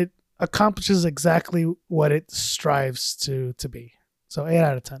fun and it accomplishes exactly what it strives to be. So 8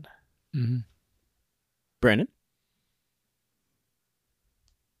 out of 10. Mm-hmm. Brandon?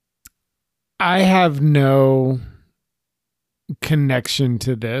 I have no connection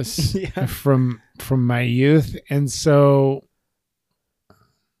to this from my youth, and so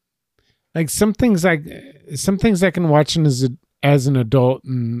like some things I can watch as an adult,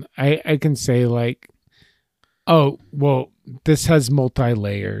 and I can say like, oh well, this has multiple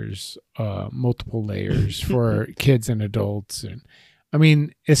layers for kids and adults, and I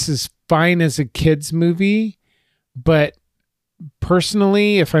mean this is fine as a kids movie, but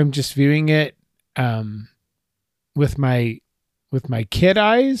personally, if I'm just viewing it with my kid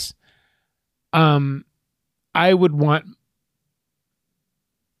eyes, I would want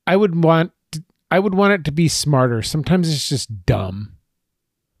it to be smarter. Sometimes it's just dumb.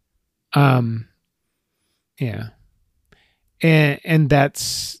 Yeah. And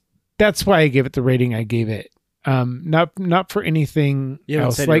that's why I gave it the rating I gave it. Not for anything You haven't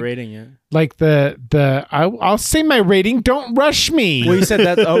else. said Like, your rating yet. like I'll say my rating. Don't rush me. Well, you said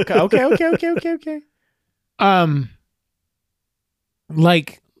that. Okay.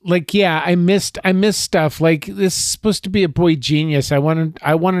 Yeah, I missed stuff. Like, this is supposed to be a boy genius. I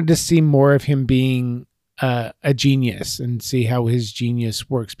wanted to see more of him being a genius and see how his genius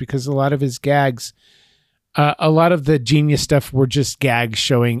works, because a lot of his gags, a lot of the genius stuff were just gags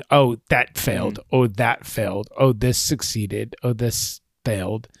showing, oh, that failed. Oh, that failed. Oh, this succeeded. Oh, this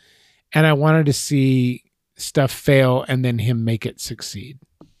failed. And I wanted to see stuff fail and then him make it succeed.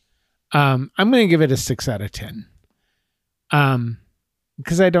 I'm going to give it a 6 out of 10.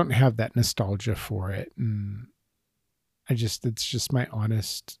 Because I don't have that nostalgia for it. And it's just my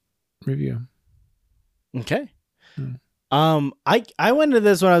honest review. Okay. I went into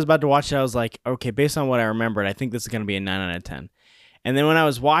this when I was about to watch it. I was like, okay, based on what I remembered, I think this is going to be a 9 out of 10. And then when I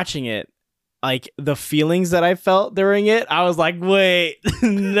was watching it, like the feelings that I felt during it, I was like, wait,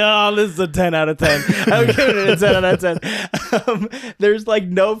 no, this is a 10 out of 10. I'm giving it a 10 out of 10. There's like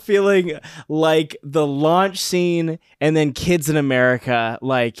no feeling like the launch scene and then kids in America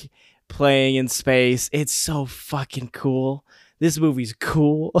like playing in space. It's so fucking cool. This movie's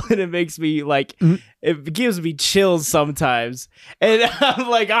cool, and it makes me like, it gives me chills sometimes. And I'm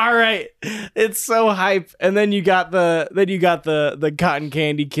like, all right, it's so hype. And then you got the cotton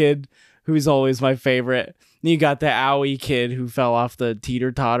candy kid, who's always my favorite. And you got the owie kid who fell off the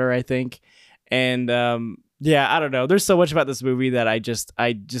teeter-totter, I think. And yeah, I don't know. There's so much about this movie that I just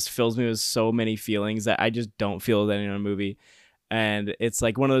fills me with so many feelings that I just don't feel with any other movie. And it's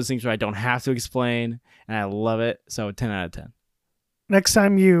like one of those things where I don't have to explain, and I love it. So 10 out of 10. Next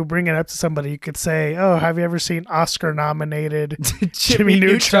time you bring it up to somebody, you could say, oh, have you ever seen Oscar-nominated Jimmy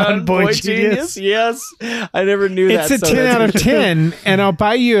Neutron, Boy Genius? Yes. I never knew that. It's a 10 out of 10, and I'll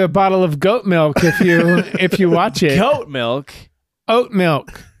buy you a bottle of goat milk if you watch it. Goat milk? Oat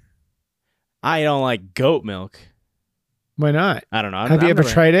milk. I don't like goat milk. Why not? I don't know. Have you ever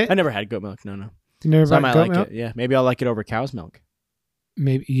tried it? I never had goat milk. No. You never So I bought might goat like milk? it. Yeah. Maybe I'll like it over cow's milk.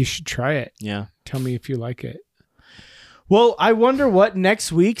 Maybe you should try it. Yeah. Tell me if you like it. Well, I wonder what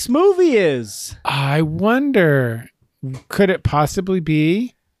next week's movie is. I wonder, could it possibly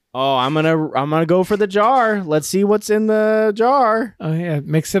be? Oh, I'm gonna go for the jar. Let's see what's in the jar. Oh yeah,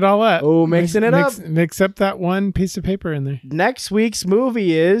 mix it all up. Oh, mixing it up. Mix up that one piece of paper in there. Next week's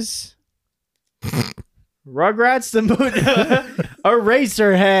movie is Rugrats the movie,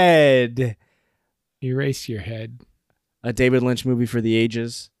 Eraserhead. Erase your head. A David Lynch movie for the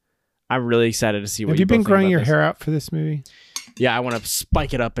ages. I'm really excited to see what Have you been both think growing about your this. hair out for this movie? Yeah, I want to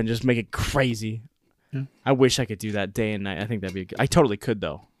spike it up and just make it crazy. Yeah. I wish I could do that day and night. I think that'd be good. I totally could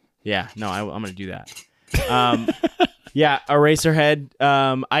though. Yeah, no, I'm gonna do that. Yeah,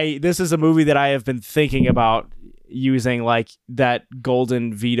 Eraserhead. This is a movie that I have been thinking about using, like that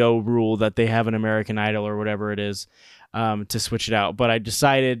golden veto rule that they have in American Idol or whatever it is, to switch it out. But I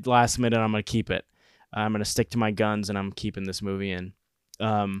decided last minute I'm gonna keep it. I'm gonna stick to my guns and I'm keeping this movie in.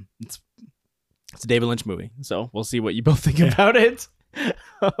 It's a David Lynch movie, so we'll see what you both think about it.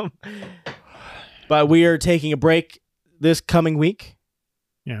 But we are taking a break this coming week.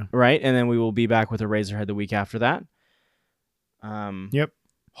 Yeah. Right? And then we will be back with Eraserhead the week after that. Yep.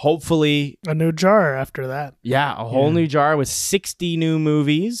 hopefully, A new jar after that. a whole new jar with 60 new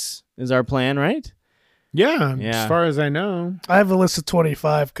movies is our plan, right? Yeah, Yeah. as far as I know. I have a list of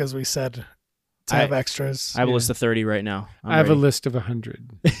 25 because we said to have extras. I have a list of 30 right now. I have a list of 100.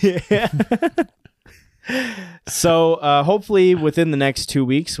 So hopefully within the next 2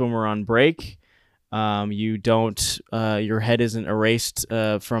 weeks when we're on break, you don't your head isn't erased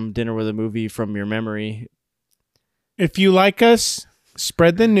from Dinner with a Movie from your memory If you like us,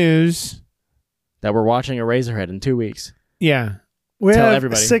 spread the news. that we're watching Eraserhead in 2 weeks. Yeah. We Tell have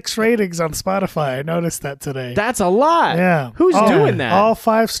everybody. 6 ratings on Spotify. I noticed that today. That's a lot. Yeah. Who's doing that? All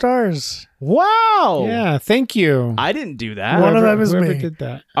 5 stars. Wow. Yeah, thank you. I didn't do that. One of them is Whoever me. did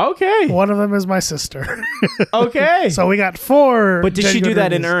that. Okay. One of them is my sister. Okay. So we got 4. But did she do genuine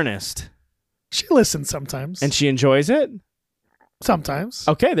that in reviews. earnest? She listens sometimes. And she enjoys it? Sometimes.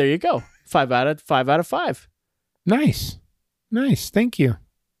 Okay, there you go. 5 out of 5. Nice. Nice. Thank you.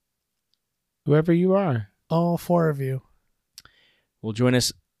 Whoever you are. All 4 of you. Will join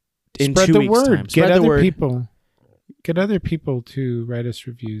us in Spread 2 the weeks' word. time. Get Spread the other word. people. Get other people to write us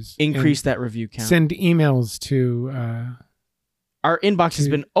reviews. Increase And that review count. Send emails to Our inbox has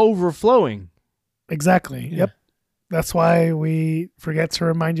been overflowing. Exactly. Yeah. Yep. That's why we forget to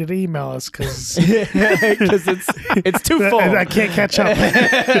remind you to email us because Because it's too full. I can't catch up.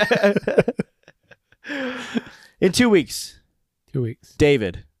 In 2 weeks, 2 weeks.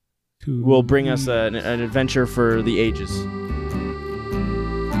 David will bring us an adventure for the ages.